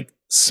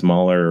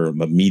smaller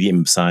but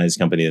medium-sized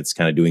company that's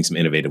kind of doing some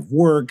innovative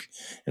work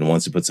and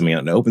wants to put something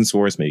out in open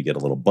source, maybe get a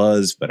little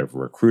buzz, better for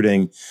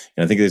recruiting.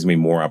 And I think there's going to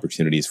be more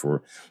opportunities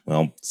for,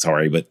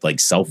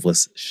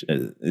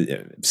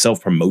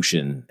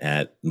 self-promotion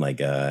at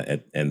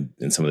in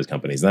some of those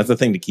companies. And that's the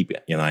thing to keep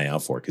an eye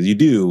out for, because you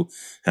do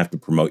have to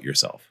promote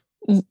yourself.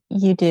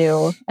 You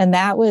do. And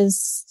that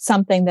was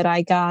something that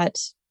I got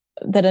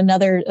that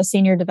a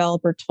senior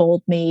developer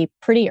told me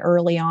pretty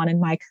early on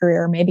in my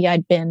career. Maybe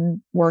I'd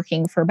been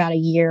working for about a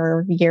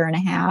year and a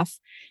half.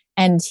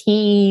 And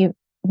he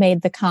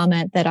made the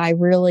comment that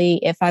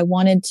if I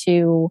wanted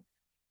to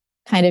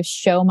kind of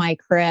show my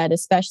cred,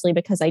 especially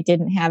because I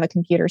didn't have a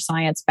computer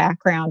science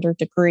background or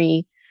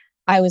degree,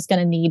 I was going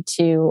to need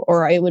to,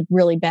 or it would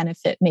really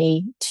benefit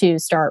me to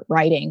start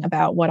writing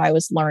about what I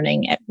was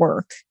learning at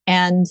work.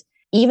 And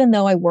even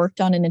though I worked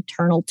on an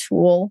internal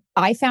tool,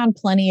 I found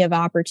plenty of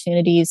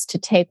opportunities to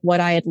take what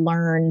I had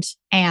learned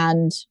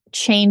and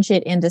change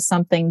it into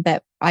something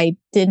that I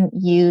didn't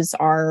use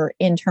our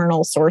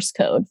internal source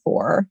code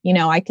for.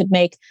 I could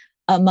make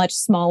a much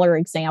smaller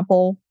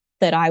example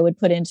that I would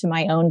put into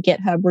my own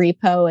GitHub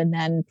repo and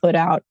then put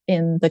out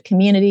in the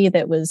community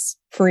that was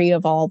free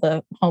of all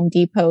the Home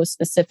Depot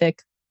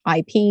specific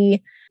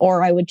IP.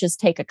 Or I would just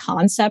take a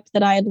concept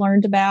that I had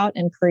learned about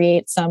and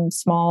create some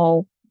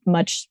small,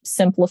 much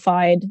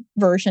simplified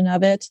version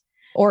of it.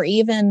 Or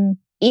even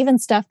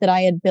stuff that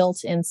I had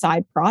built in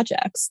side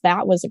projects.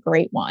 That was a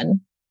great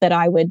one that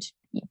I would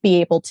be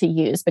able to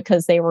use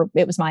because it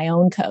was my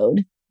own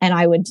code. And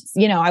I would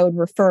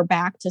refer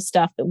back to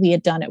stuff that we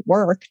had done at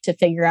work to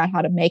figure out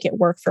how to make it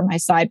work for my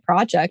side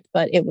project.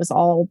 But it was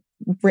all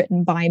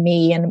written by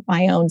me and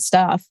my own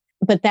stuff.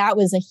 But that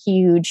was a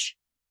huge,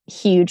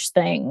 huge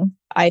thing,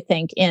 I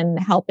think, in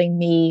helping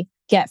me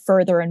get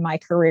further in my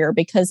career,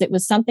 because it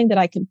was something that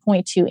I could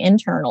point to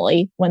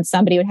internally. When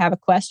somebody would have a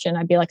question,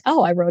 I'd be like,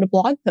 oh, I wrote a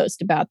blog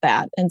post about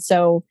that. And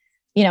so,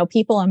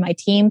 people on my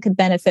team could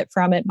benefit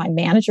from it. My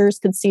managers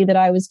could see that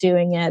I was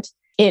doing it.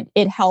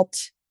 It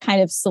helped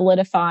kind of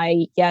solidify,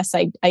 yes,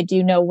 I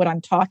do know what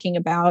I'm talking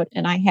about.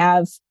 And I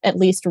have at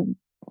least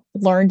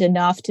learned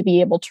enough to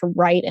be able to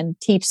write and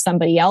teach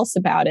somebody else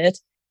about it.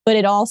 But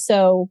it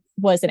also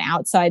was an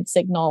outside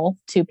signal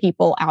to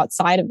people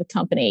outside of the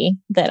company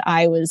that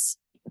I was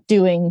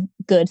doing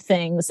good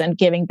things and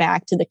giving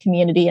back to the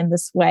community in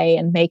this way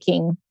and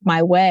making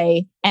my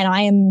way. And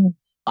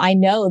I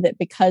know that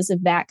because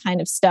of that kind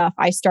of stuff,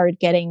 I started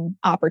getting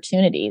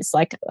opportunities.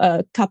 Like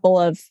a couple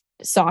of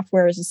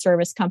software as a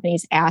service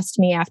companies asked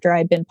me after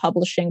I'd been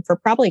publishing for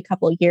probably a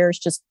couple of years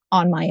just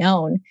on my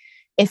own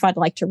if I'd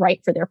like to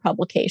write for their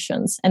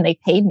publications, and they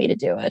paid me to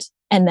do it.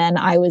 And then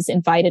I was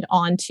invited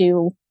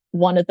onto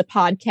one of the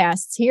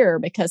podcasts here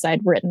because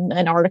I'd written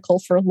an article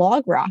for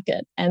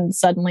LogRocket, and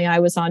suddenly I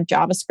was on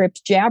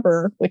JavaScript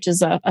Jabber, which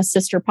is a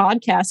sister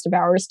podcast of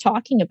ours,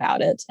 talking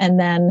about it. And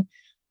then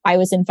I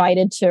was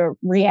invited to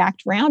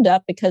React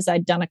Roundup because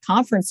I'd done a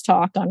conference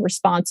talk on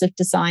responsive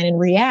design in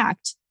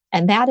React.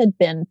 And that had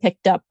been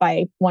picked up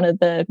by one of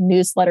the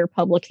newsletter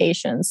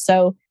publications.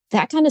 So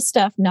that kind of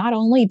stuff, not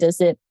only does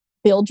it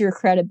build your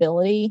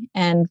credibility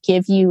and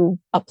give you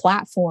a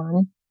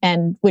platform,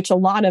 and which a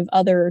lot of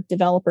other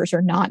developers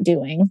are not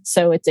doing.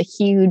 So it's a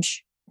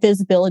huge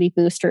visibility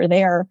booster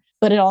there,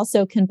 but it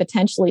also can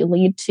potentially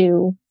lead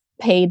to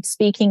paid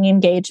speaking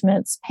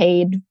engagements,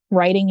 paid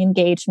writing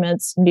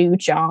engagements, new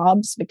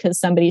jobs, because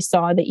somebody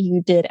saw that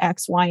you did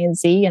X, Y, and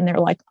Z. And they're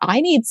like,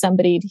 I need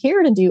somebody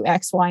here to do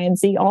X, Y, and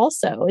Z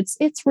also.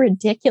 It's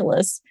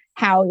ridiculous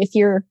how if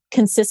you're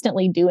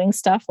consistently doing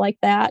stuff like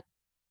that,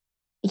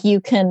 you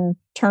can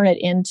turn it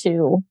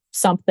into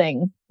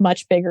something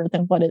much bigger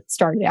than what it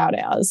started out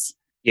as.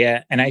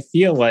 Yeah. And I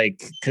feel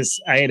like,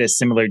 because I had a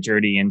similar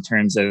journey in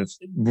terms of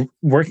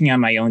working on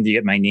my own to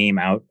get my name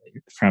out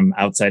from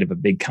outside of a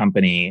big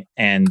company.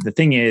 And the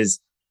thing is,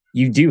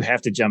 you do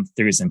have to jump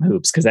through some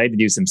hoops, because I had to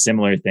do some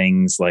similar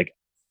things. Like,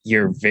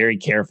 you're very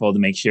careful to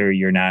make sure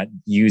you're not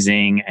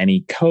using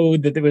any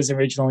code that was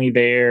originally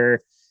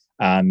there.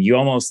 You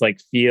almost like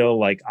feel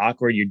like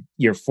awkward.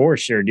 You're for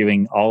sure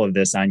doing all of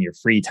this on your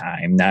free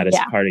time, not as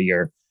part of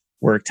your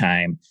work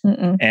time.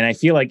 Mm-mm. And I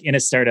feel like in a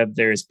startup,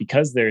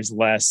 because there's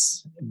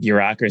less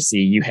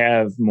bureaucracy, you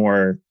have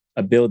more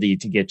ability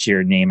to get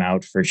your name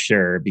out for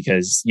sure,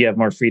 because you have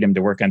more freedom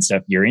to work on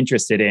stuff you're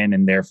interested in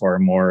and therefore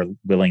more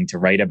willing to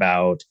write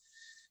about.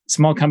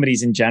 Small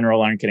companies in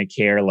general aren't going to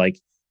care. Like,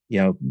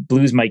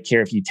 Blues might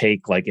care if you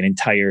take like an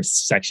entire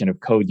section of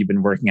code you've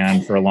been working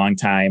on for a long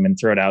time and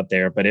throw it out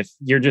there. But if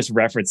you're just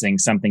referencing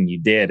something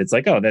you did, it's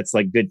like, oh, that's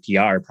like good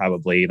PR,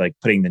 probably, like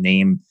putting the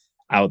name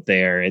out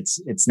there. It's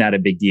not a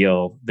big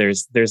deal.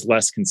 There's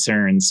less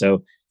concern.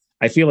 So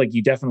I feel like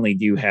you definitely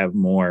do have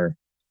more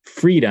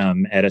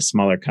freedom at a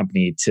smaller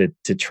company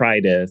to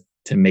try to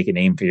make a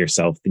name for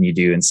yourself than you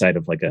do inside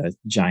of like a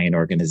giant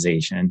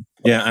organization.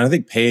 Yeah, and I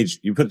think Paige,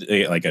 you put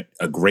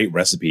a great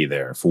recipe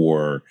there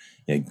for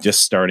just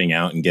starting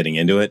out and getting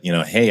into it.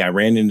 Hey, I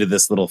ran into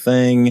this little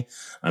thing.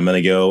 I'm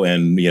going to go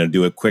and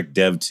do a quick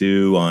dev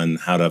 2 on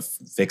how to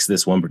fix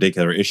this one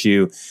particular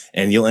issue,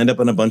 and you'll end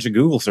up in a bunch of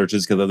Google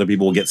searches because other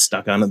people will get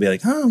stuck on it and be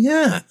like, oh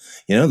yeah,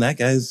 that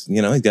guy's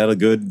he's got a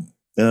good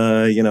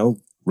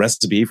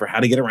recipe for how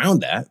to get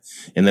around that,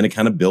 and then it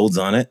kind of builds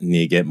on it, and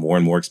you get more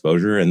and more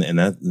exposure, and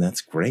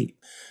that's great.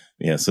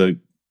 So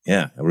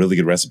a really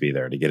good recipe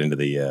there to get into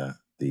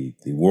the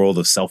world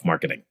of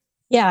self-marketing.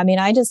 Yeah, I mean,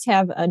 I just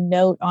have a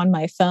note on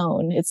my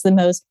phone. It's the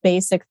most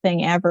basic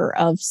thing ever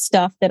of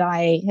stuff that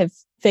I have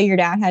figured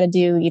out how to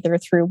do either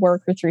through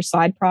work or through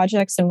side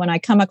projects. And when I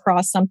come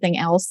across something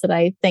else that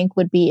I think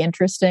would be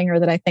interesting or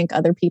that I think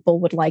other people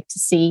would like to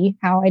see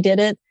how I did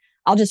it,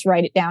 I'll just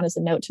write it down as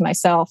a note to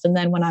myself. And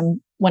then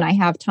when I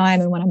have time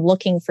and when I'm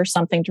looking for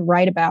something to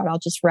write about, I'll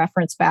just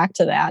reference back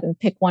to that and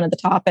pick one of the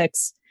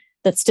topics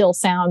that still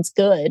sounds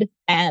good.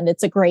 And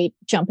it's a great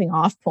jumping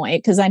off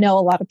point, because I know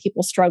a lot of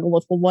people struggle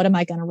with, well, what am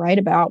I going to write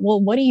about?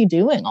 Well, what are you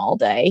doing all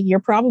day? You're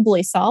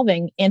probably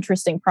solving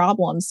interesting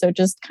problems. So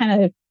just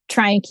kind of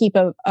try and keep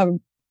a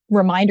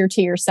reminder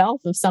to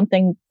yourself of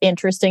something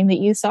interesting that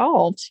you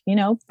solved.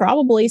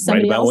 Probably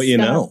somebody write about else what you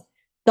know.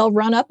 they'll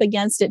run up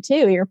against it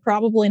too. You're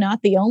probably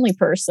not the only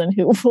person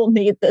who will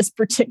need this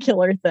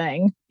particular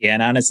thing. Yeah.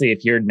 And honestly,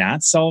 if you're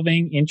not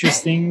solving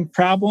interesting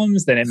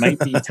problems, then it might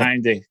be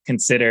time to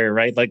consider,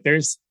 right? Like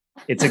it's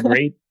a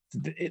great,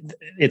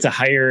 it's a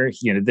higher,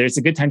 there's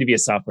a good time to be a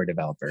software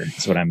developer.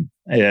 Is what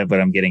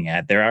I'm getting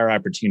at. There are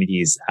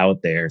opportunities out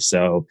there.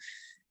 So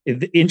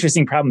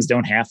interesting problems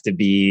don't have to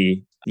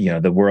be,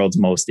 the world's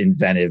most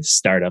inventive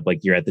startup. Like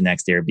you're at the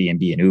next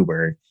Airbnb and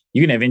Uber.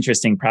 You can have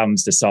interesting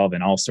problems to solve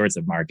in all sorts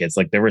of markets.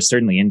 Like there were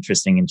certainly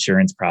interesting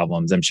insurance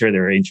problems. I'm sure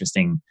there were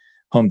interesting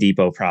Home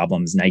Depot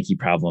problems, Nike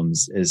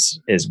problems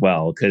as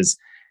well, because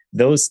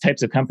those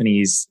types of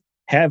companies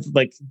have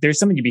there's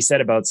something to be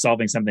said about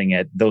solving something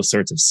at those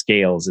sorts of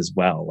scales as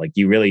well. Like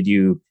you really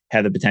do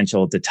have the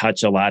potential to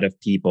touch a lot of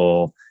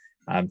people,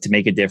 to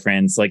make a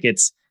difference. Like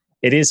it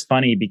is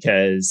funny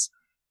because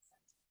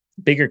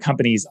bigger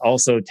companies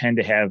also tend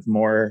to have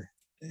more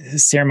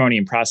ceremony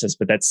and process,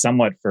 but that's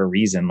somewhat for a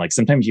reason. Like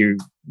sometimes you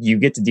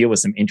get to deal with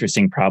some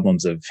interesting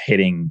problems of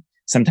hitting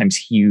sometimes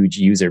huge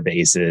user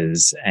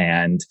bases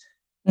and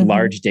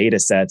large data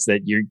sets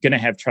that you're going to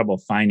have trouble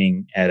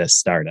finding at a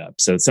startup.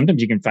 So sometimes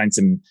you can find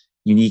some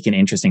unique and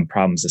interesting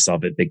problems to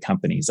solve at big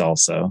companies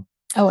also.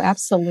 Oh,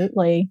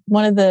 absolutely.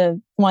 One of the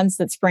ones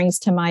that springs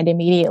to mind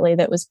immediately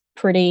that was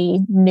pretty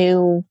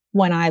new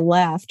when I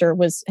left or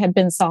had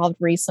been solved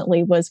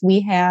recently was we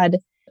had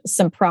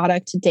some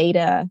product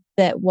data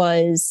that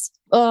was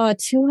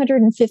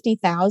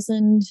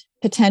 250,000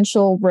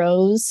 potential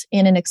rows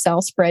in an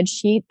Excel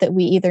spreadsheet that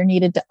we either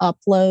needed to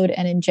upload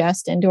and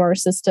ingest into our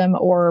system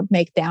or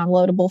make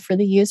downloadable for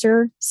the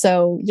user.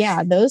 So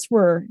yeah, those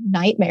were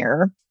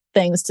nightmare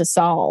things to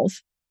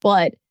solve,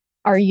 but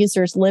our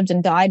users lived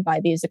and died by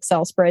these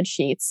Excel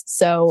spreadsheets.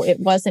 So it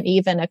wasn't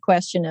even a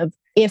question of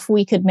if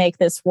we could make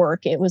this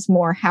work. It was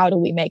more, how do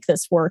we make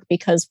this work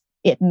because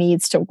it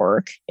needs to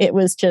work. It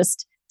was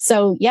just,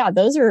 so yeah,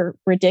 those are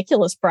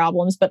ridiculous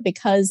problems, but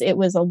because it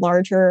was a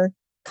larger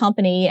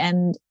company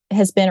and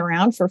has been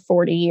around for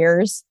 40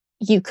 years,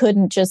 you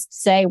couldn't just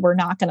say, we're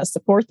not going to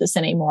support this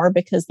anymore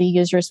because the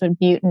users would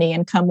mutiny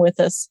and come at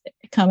us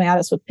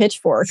with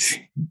pitchforks.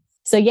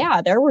 So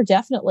yeah, there were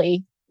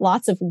definitely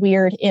lots of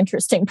weird,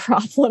 interesting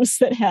problems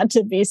that had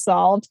to be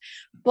solved.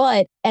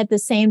 But at the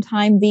same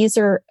time, these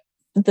are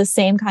the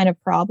same kind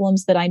of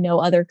problems that I know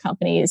other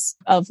companies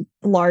of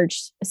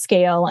large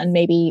scale and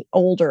maybe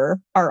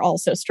older are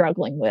also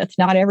struggling with.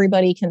 Not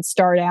everybody can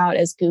start out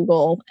as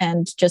Google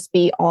and just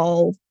be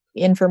all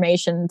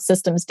information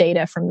systems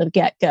data from the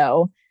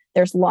get-go.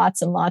 There's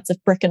lots and lots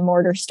of brick and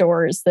mortar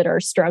stores that are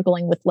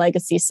struggling with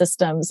legacy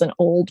systems and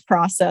old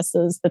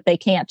processes that they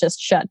can't just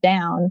shut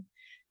down.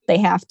 They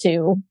have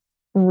to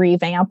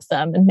revamp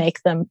them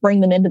and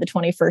bring them into the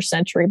 21st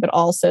century, but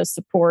also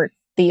support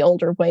the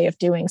older way of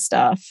doing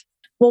stuff.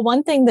 Well,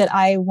 one thing that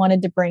I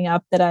wanted to bring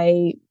up that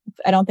I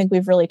don't think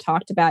we've really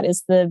talked about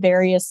is the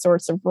various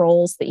sorts of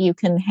roles that you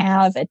can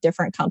have at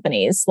different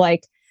companies.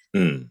 Like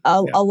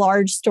a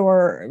large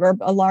store or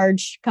a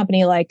large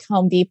company like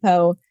Home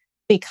Depot,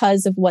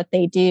 because of what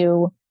they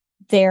do,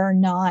 they're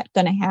not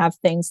going to have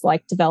things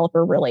like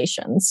developer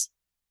relations.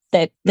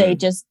 That they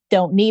just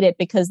don't need it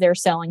because they're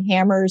selling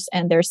hammers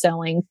and they're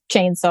selling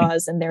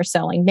chainsaws and they're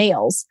selling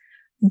nails.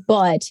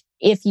 But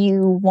if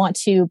you want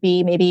to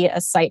be maybe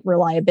a site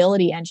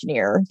reliability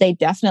engineer, they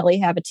definitely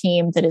have a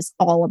team that is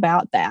all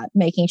about that,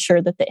 making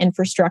sure that the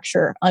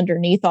infrastructure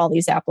underneath all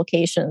these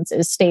applications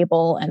is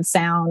stable and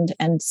sound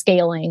and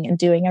scaling and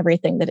doing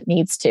everything that it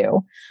needs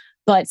to.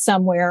 But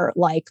somewhere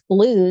like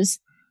Blues,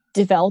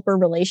 developer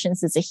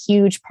relations is a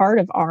huge part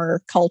of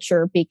our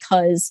culture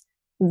because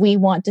we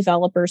want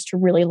developers to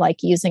really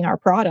like using our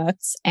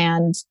products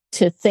and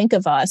to think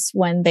of us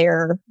when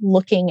they're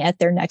looking at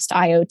their next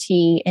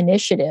IoT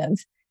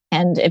initiative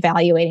and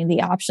evaluating the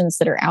options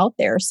that are out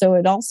there. So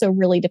it also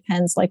really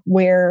depends, like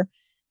where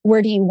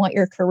do you want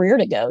your career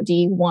to go? Do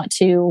you want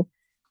to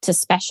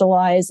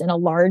specialize in a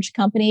large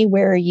company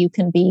where you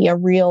can be a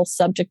real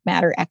subject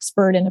matter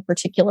expert in a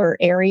particular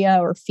area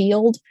or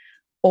field?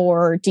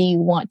 Or do you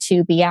want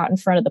to be out in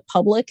front of the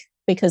public?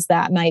 Because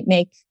that might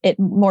make it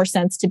more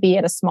sense to be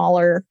at a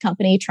smaller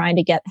company trying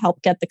to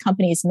help get the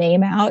company's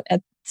name out at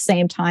the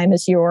same time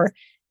as you're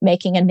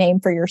making a name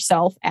for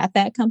yourself at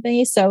that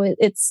company. So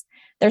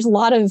there's a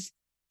lot of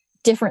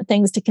different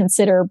things to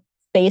consider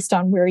based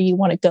on where you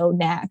want to go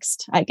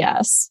next, I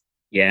guess.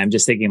 Yeah, I'm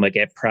just thinking like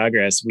at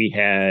Progress, we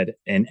had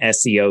an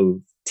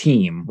SEO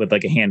team with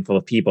like a handful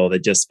of people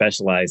that just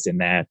specialized in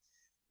that.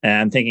 And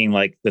I'm thinking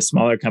like the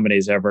smaller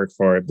companies I've worked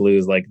for at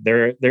Blues, like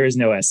there is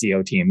no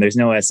SEO team. There's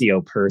no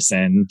SEO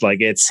person.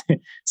 Like it's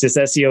just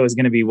SEO is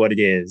going to be what it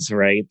is,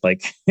 right?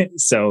 Like,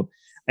 so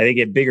I think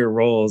at bigger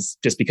roles,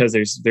 just because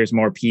there's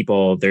more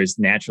people, there's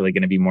naturally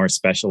going to be more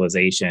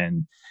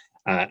specialization.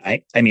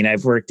 I mean,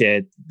 I've worked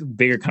at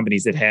bigger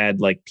companies that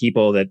had like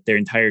people that their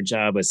entire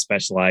job was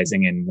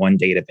specializing in one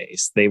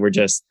database. They were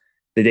just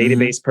the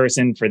database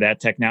person for that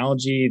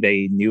technology.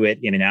 They knew it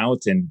in and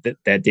out, and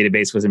that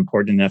database was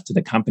important enough to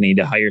the company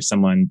to hire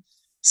someone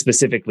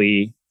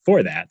specifically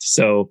for that.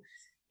 So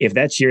if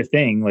that's your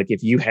thing, like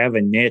if you have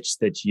a niche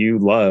that you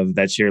love,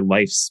 that's your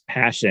life's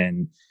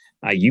passion,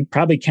 you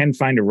probably can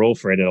find a role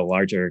for it at a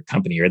larger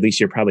company, or at least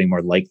you're probably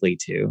more likely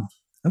to.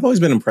 I've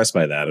always been impressed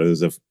by that. There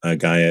was a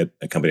guy at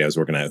a company I was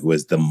working at who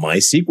was the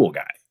MySQL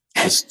guy,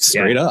 just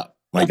straight up.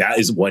 Like that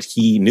is what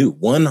he knew,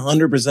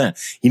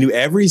 100%. He knew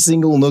every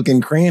single nook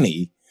and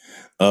cranny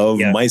of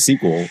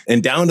MySQL,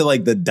 and down to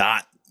like the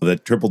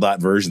triple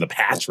dot version, the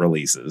patch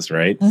releases,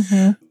 right?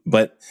 Mm-hmm.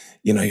 But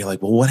you're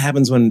like, well, what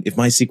happens if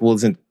MySQL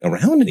isn't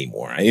around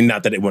anymore? I mean,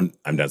 not that it won't.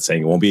 I'm not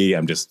saying it won't be.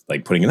 I'm just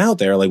like putting it out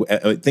there. Like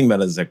I think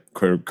about it as a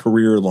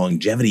career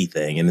longevity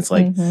thing, and it's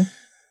like. Mm-hmm.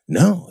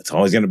 No, it's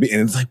always going to be.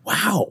 And it's like,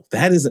 wow,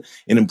 that is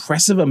an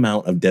impressive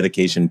amount of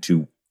dedication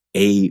to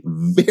a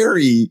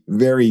very,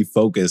 very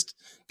focused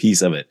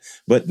piece of it.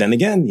 But then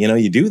again,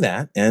 you do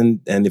that.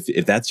 And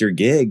if that's your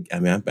gig, I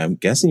mean, I'm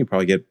guessing you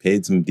probably get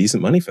paid some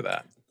decent money for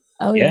that.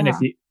 Oh, yeah.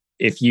 And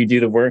if you do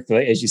the work,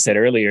 as you said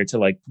earlier, to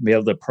like be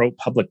able to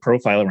public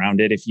profile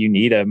around it, if you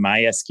need a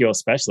MySQL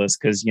specialist,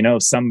 because,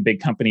 some big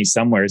company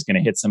somewhere is going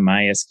to hit some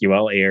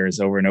MySQL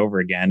errors over and over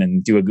again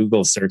and do a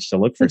Google search to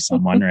look for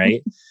someone,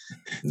 right?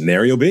 And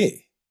there you'll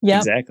be. Yeah,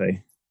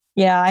 exactly.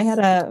 Yeah, I had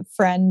a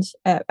friend,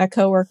 a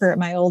coworker at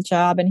my old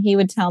job, and he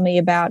would tell me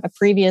about a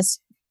previous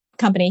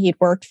company he'd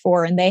worked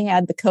for, and they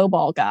had the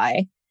COBOL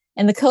guy.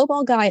 And the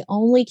COBOL guy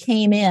only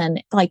came in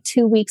like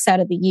 2 weeks out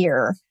of the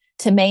year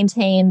to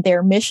maintain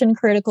their mission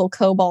critical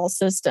COBOL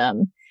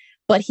system.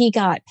 But he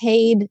got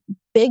paid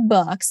big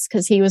bucks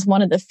because he was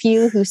one of the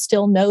few who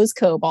still knows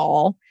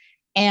COBOL.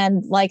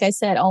 And like I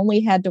said, only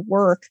had to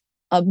work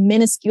a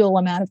minuscule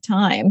amount of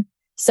time.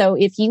 So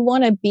if you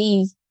want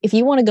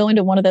to go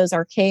into one of those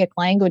archaic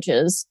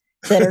languages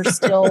that are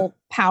still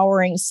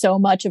powering so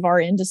much of our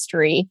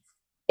industry,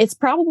 it's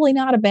probably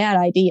not a bad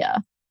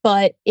idea.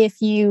 But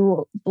if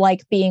you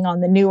like being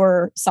on the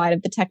newer side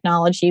of the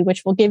technology,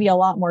 which will give you a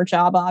lot more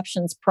job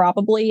options,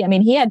 probably. I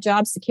mean, he had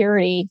job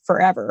security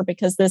forever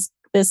because this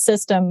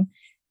system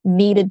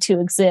needed to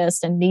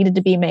exist and needed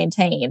to be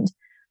maintained.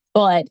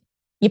 But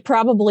you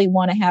probably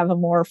want to have a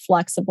more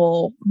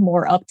flexible,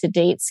 more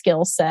up-to-date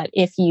skill set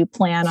if you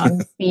plan on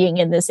being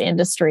in this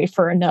industry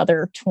for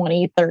another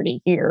 20,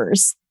 30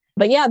 years.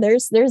 But yeah,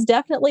 there's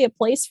definitely a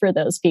place for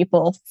those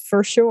people,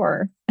 for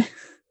sure.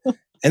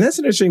 And that's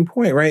an interesting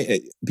point,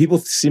 right? People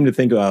seem to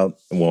think about,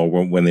 well,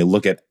 when they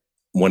look at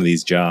one of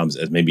these jobs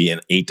as maybe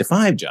an 8 to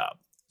 5 job.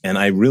 And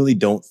I really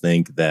don't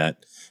think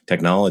that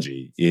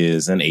technology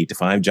is an 8 to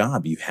 5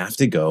 job. You have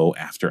to go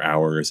after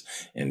hours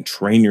and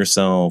train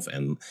yourself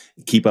and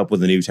keep up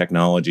with the new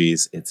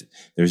technologies.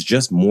 There's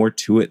just more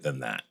to it than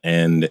that.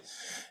 And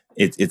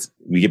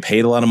we get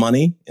paid a lot of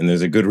money, and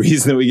there's a good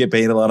reason that we get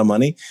paid a lot of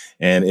money.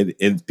 And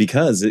it's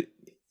because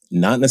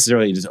not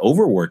necessarily just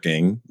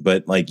overworking,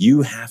 but like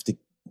you have to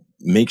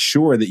make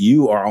sure that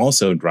you are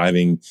also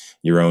driving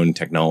your own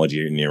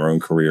technology in your own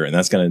career. And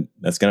that's going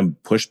to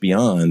push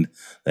beyond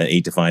that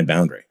 8 to 5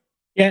 boundary.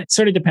 Yeah, it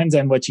sort of depends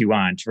on what you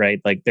want,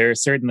 right? Like there are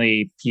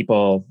certainly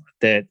people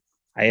that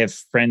I have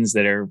friends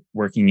that are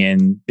working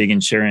in big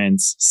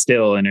insurance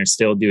still and are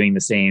still doing the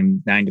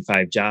same 9 to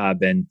 5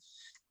 job. And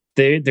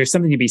there's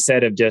something to be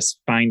said of just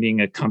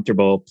finding a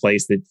comfortable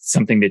place, that's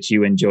something that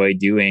you enjoy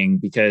doing,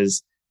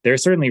 because there are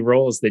certainly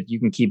roles that you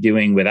can keep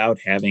doing without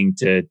having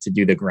to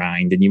do the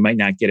grind. And you might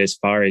not get as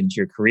far into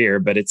your career,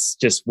 but it's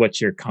just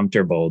what you're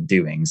comfortable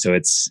doing. So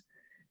it's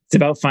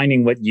about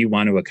finding what you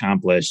want to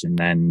accomplish and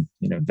then,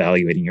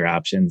 evaluating your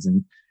options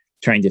and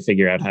trying to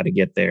figure out how to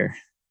get there.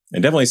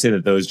 And definitely say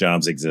that those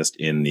jobs exist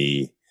in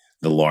the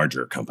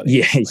larger companies.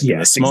 Yeah, like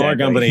the smaller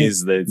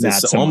companies,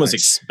 it's so almost much.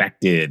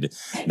 Expected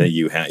that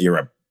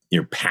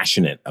you're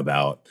passionate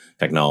about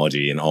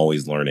technology and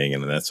always learning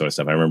and that sort of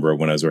stuff. I remember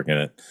when I was working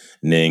at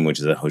Ning, which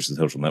is a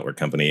social network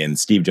company, and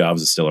Steve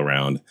Jobs is still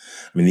around.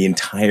 I mean, the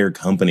entire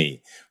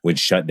company would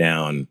shut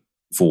down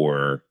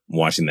for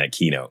watching that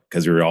keynote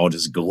because we were all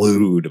just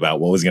glued about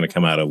what was going to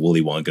come out of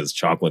Willy Wonka's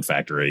chocolate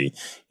factory,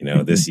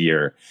 this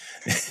year.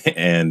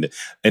 and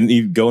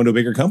you go into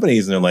bigger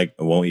companies and they're like,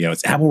 well,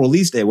 it's Apple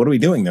release day. What are we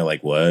doing? They're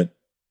like, what?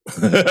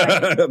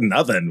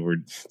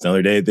 Nothing. It's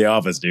another day at the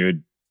office,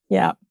 dude.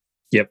 Yeah.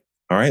 Yep.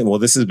 All right. Well,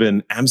 this has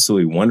been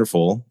absolutely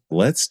wonderful.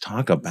 Let's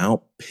talk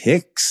about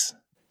picks.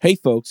 Hey,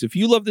 folks, if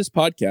you love this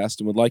podcast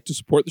and would like to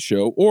support the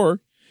show,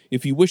 or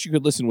if you wish you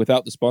could listen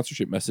without the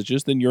sponsorship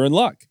messages, then you're in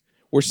luck.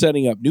 We're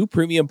setting up new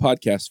premium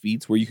podcast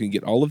feeds where you can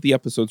get all of the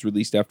episodes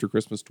released after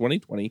Christmas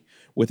 2020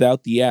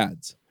 without the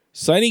ads.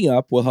 Signing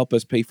up will help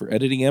us pay for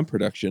editing and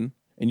production,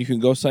 and you can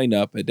go sign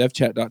up at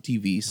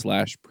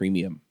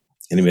devchat.tv/premium.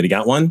 Anybody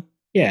got one?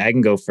 Yeah, I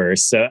can go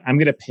first. So I'm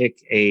going to pick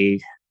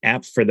a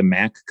app for the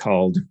Mac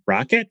called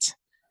Rocket.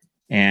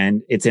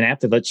 And it's an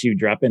app that lets you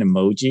drop an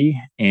emoji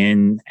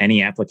in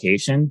any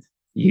application.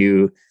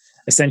 You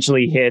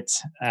essentially hit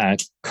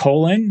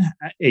colon.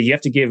 You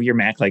have to give your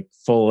Mac like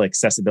full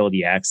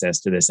accessibility access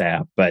to this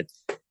app, but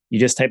you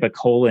just type a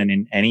colon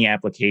in any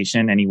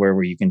application, anywhere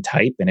where you can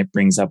type, and it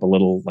brings up a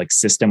little like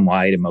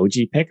system-wide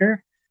emoji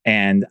picker.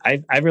 And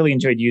I really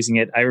enjoyed using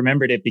it. I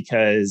remembered it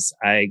because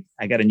I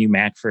got a new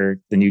Mac for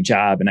the new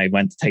job, and I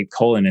went to type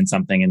colon in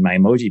something and my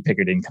emoji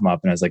picker didn't come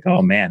up. And I was like,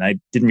 oh man, I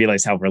didn't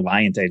realize how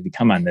reliant I'd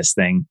become on this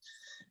thing.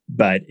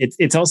 But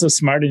it's also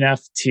smart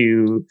enough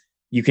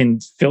you can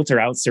filter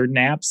out certain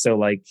apps. So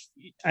like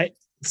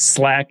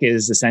Slack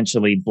is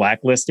essentially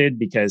blacklisted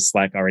because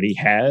Slack already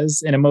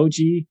has an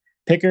emoji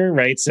picker,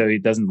 right? So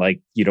it doesn't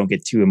you don't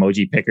get two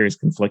emoji pickers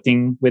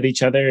conflicting with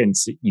each other. And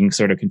so you can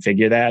sort of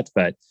configure that.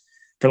 But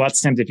for lots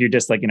of times, if you're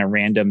just like in a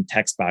random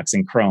text box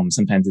in Chrome,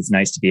 sometimes it's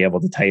nice to be able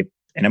to type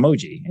an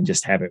emoji and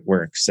just have it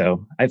work.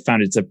 So I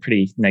found it's a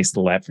pretty nice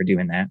little app for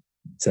doing that.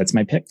 So that's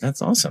my pick.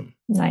 That's awesome.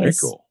 Nice. Very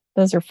cool.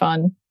 Those are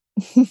fun.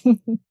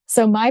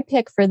 So my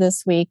pick for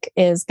this week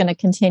is going to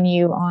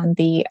continue on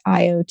the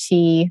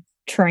IoT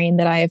train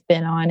that I have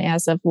been on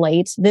as of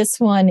late. This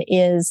one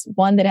is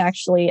one that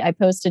actually I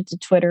posted to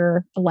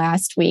Twitter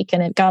last week,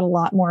 and it got a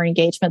lot more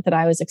engagement than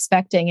I was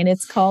expecting. And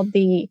it's called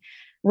the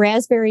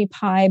Raspberry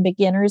Pi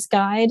Beginner's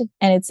Guide,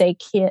 and it's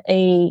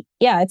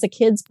it's a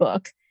kid's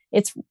book.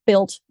 It's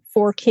built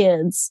for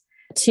kids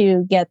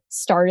to get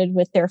started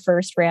with their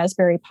first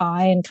Raspberry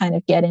Pi and kind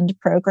of get into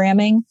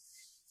programming.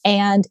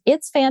 And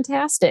it's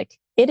fantastic.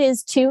 It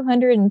is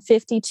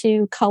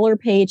 252 color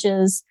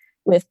pages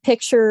with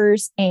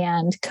pictures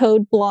and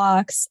code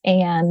blocks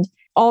and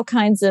all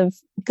kinds of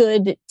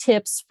good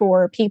tips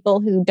for people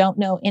who don't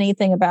know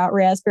anything about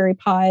Raspberry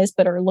Pis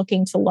but are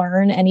looking to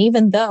learn. And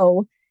even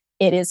though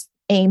it is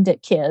aimed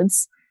at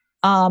kids,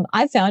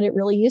 I found it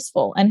really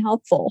useful and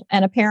helpful.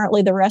 And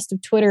apparently the rest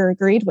of Twitter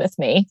agreed with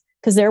me,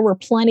 because there were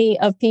plenty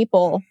of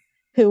people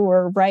who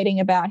were writing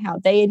about how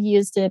they had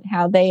used it,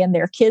 how they and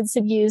their kids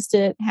have used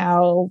it,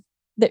 how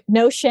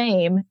no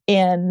shame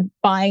in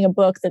buying a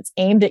book that's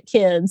aimed at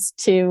kids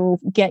to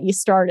get you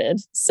started.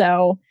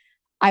 So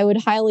I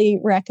would highly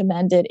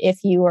recommend it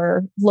if you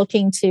are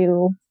looking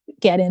to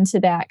get into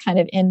that kind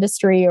of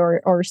industry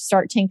or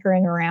start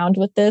tinkering around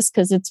with this,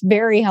 because it's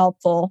very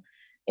helpful.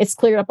 It's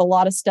cleared up a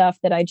lot of stuff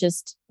that I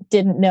just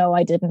didn't know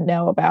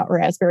about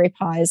Raspberry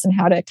Pis and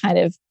how to kind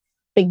of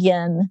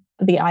begin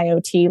the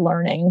IoT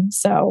learning.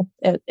 So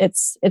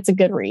it's a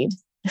good read.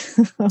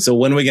 So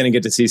when are we going to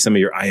get to see some of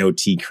your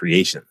IoT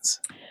creations?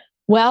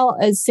 Well,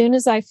 as soon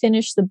as I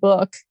finish the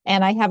book,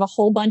 and I have a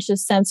whole bunch of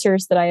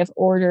sensors that I have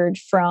ordered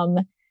from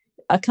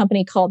a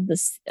company called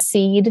the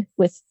Seed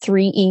with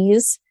 3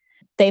 E's.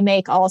 They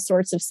make all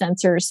sorts of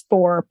sensors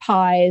for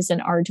Pis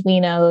and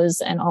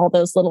Arduinos and all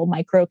those little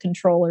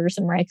microcontrollers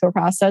and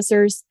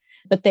microprocessors.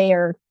 But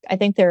I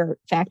think their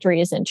factory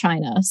is in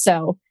China.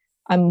 So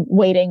I'm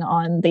waiting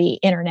on the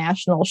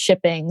international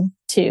shipping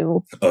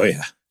to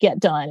get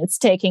done. It's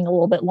taking a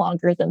little bit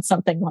longer than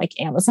something like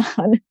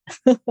Amazon,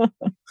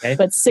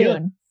 but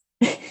soon.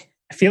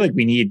 I feel like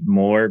we need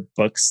more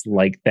books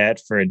like that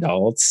for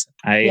adults.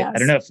 I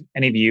don't know if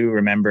any of you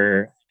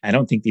remember, I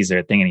don't think these are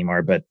a thing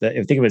anymore, but I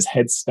think it was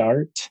Head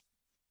Start.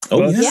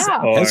 Oh,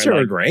 yeah. Head Start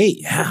are great.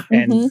 Yeah.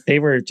 And they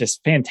were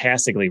just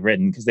fantastically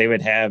written because they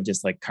would have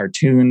just like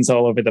cartoons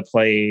all over the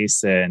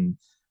place. And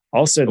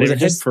also, was it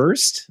Head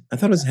First? I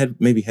thought it was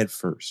maybe Head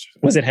First.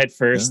 Was it Head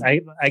First? Yeah.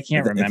 I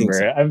can't remember.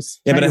 So.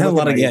 But it had a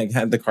lot of, it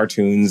had the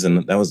cartoons,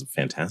 and that was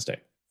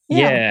fantastic.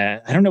 Yeah.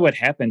 I don't know what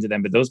happened to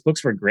them, but those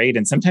books were great.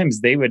 And sometimes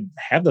they would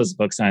have those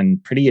books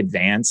on pretty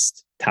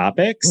advanced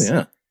topics.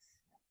 Oh,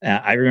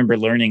 yeah. I remember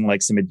learning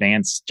like some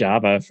advanced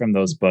Java from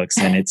those books,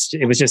 and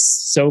it was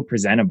just so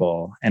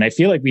presentable. And I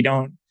feel like we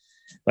don't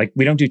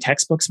do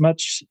textbooks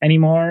much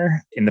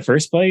anymore in the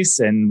first place.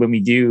 And when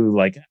we do,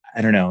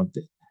 I don't know,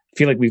 I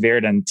feel like we've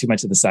erred on too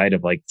much of the side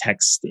of like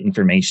text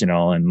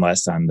informational and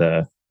less on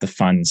the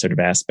fun sort of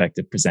aspect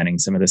of presenting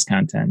some of this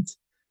content.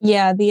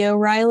 Yeah, the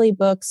O'Reilly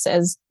books,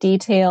 as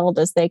detailed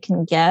as they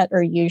can get,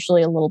 are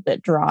usually a little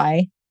bit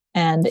dry.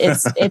 And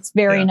it's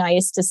very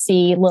nice to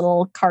see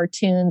little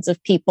cartoons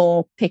of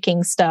people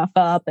picking stuff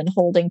up and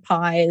holding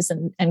pies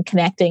and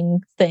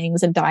connecting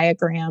things and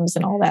diagrams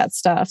and all that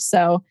stuff.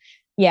 So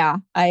yeah,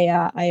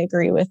 I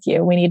agree with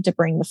you. We need to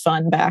bring the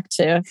fun back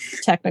to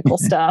technical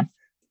stuff.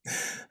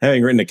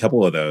 Having written a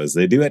couple of those,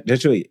 they do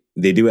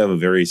have a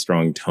very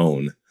strong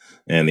tone.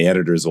 And the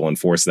editors will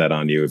enforce that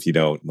on you if you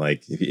don't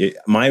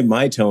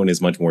my tone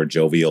is much more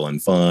jovial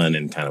and fun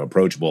and kind of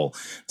approachable.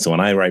 So when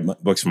I write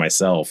books for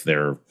myself,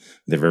 they're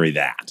very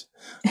that.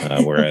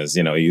 Whereas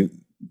you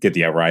get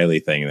the O'Reilly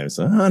thing and it's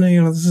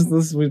this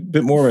is a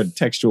bit more of a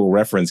textual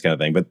reference kind of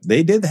thing. But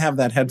they did have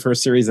that Head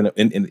First series and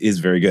it is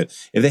very good.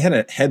 If they had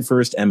a Head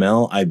First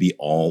ML, I'd be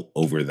all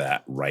over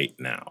that right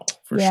now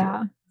for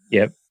sure.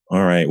 Yep.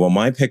 All right. Well,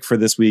 my pick for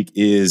this week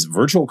is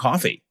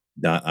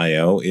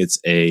virtualcoffee.io. It's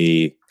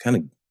a kind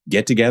of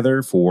get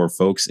together for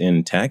folks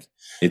in tech.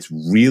 It's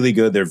really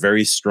good. They're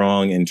very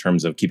strong in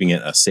terms of keeping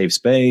it a safe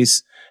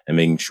space and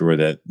making sure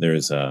that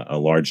there's a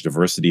large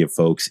diversity of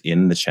folks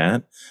in the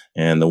chat.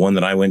 And the one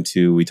that I went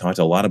to, we talked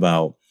a lot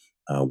about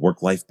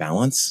work-life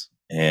balance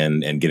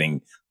and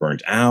getting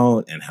burnt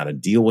out and how to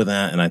deal with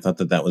that. And I thought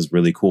that was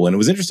really cool. And it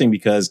was interesting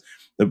because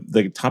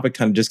the topic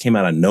kind of just came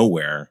out of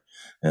nowhere.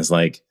 And it's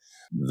like,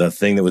 the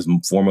thing that was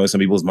foremost on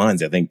people's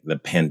minds. I think the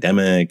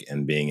pandemic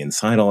and being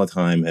inside all the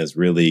time has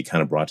really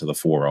kind of brought to the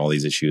fore all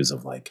these issues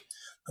of like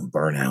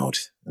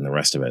burnout and the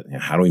rest of it.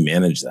 How do we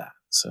manage that?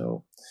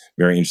 So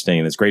very interesting.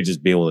 And it's great just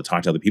to be able to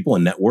talk to other people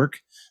and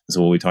network.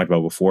 So what we talked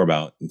about before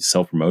about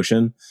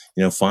self-promotion,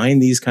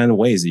 find these kind of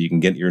ways that you can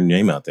get your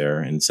name out there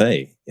and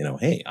say,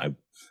 hey, I'm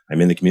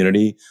in the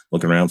community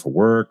looking around for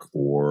work,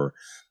 or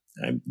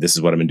this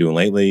is what I've been doing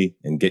lately,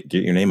 and get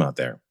your name out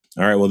there.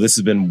 All right. Well, this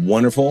has been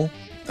wonderful.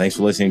 Thanks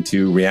for listening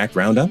to React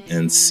Roundup,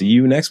 and see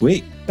you next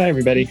week. Bye,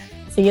 everybody.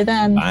 See you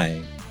then.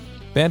 Bye.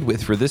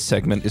 Bandwidth for this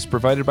segment is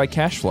provided by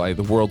CacheFly,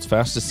 the world's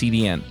fastest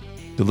CDN.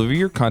 Deliver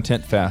your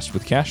content fast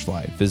with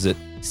CacheFly. Visit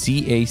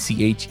CacheFly.com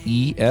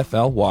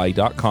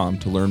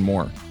to learn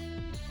more.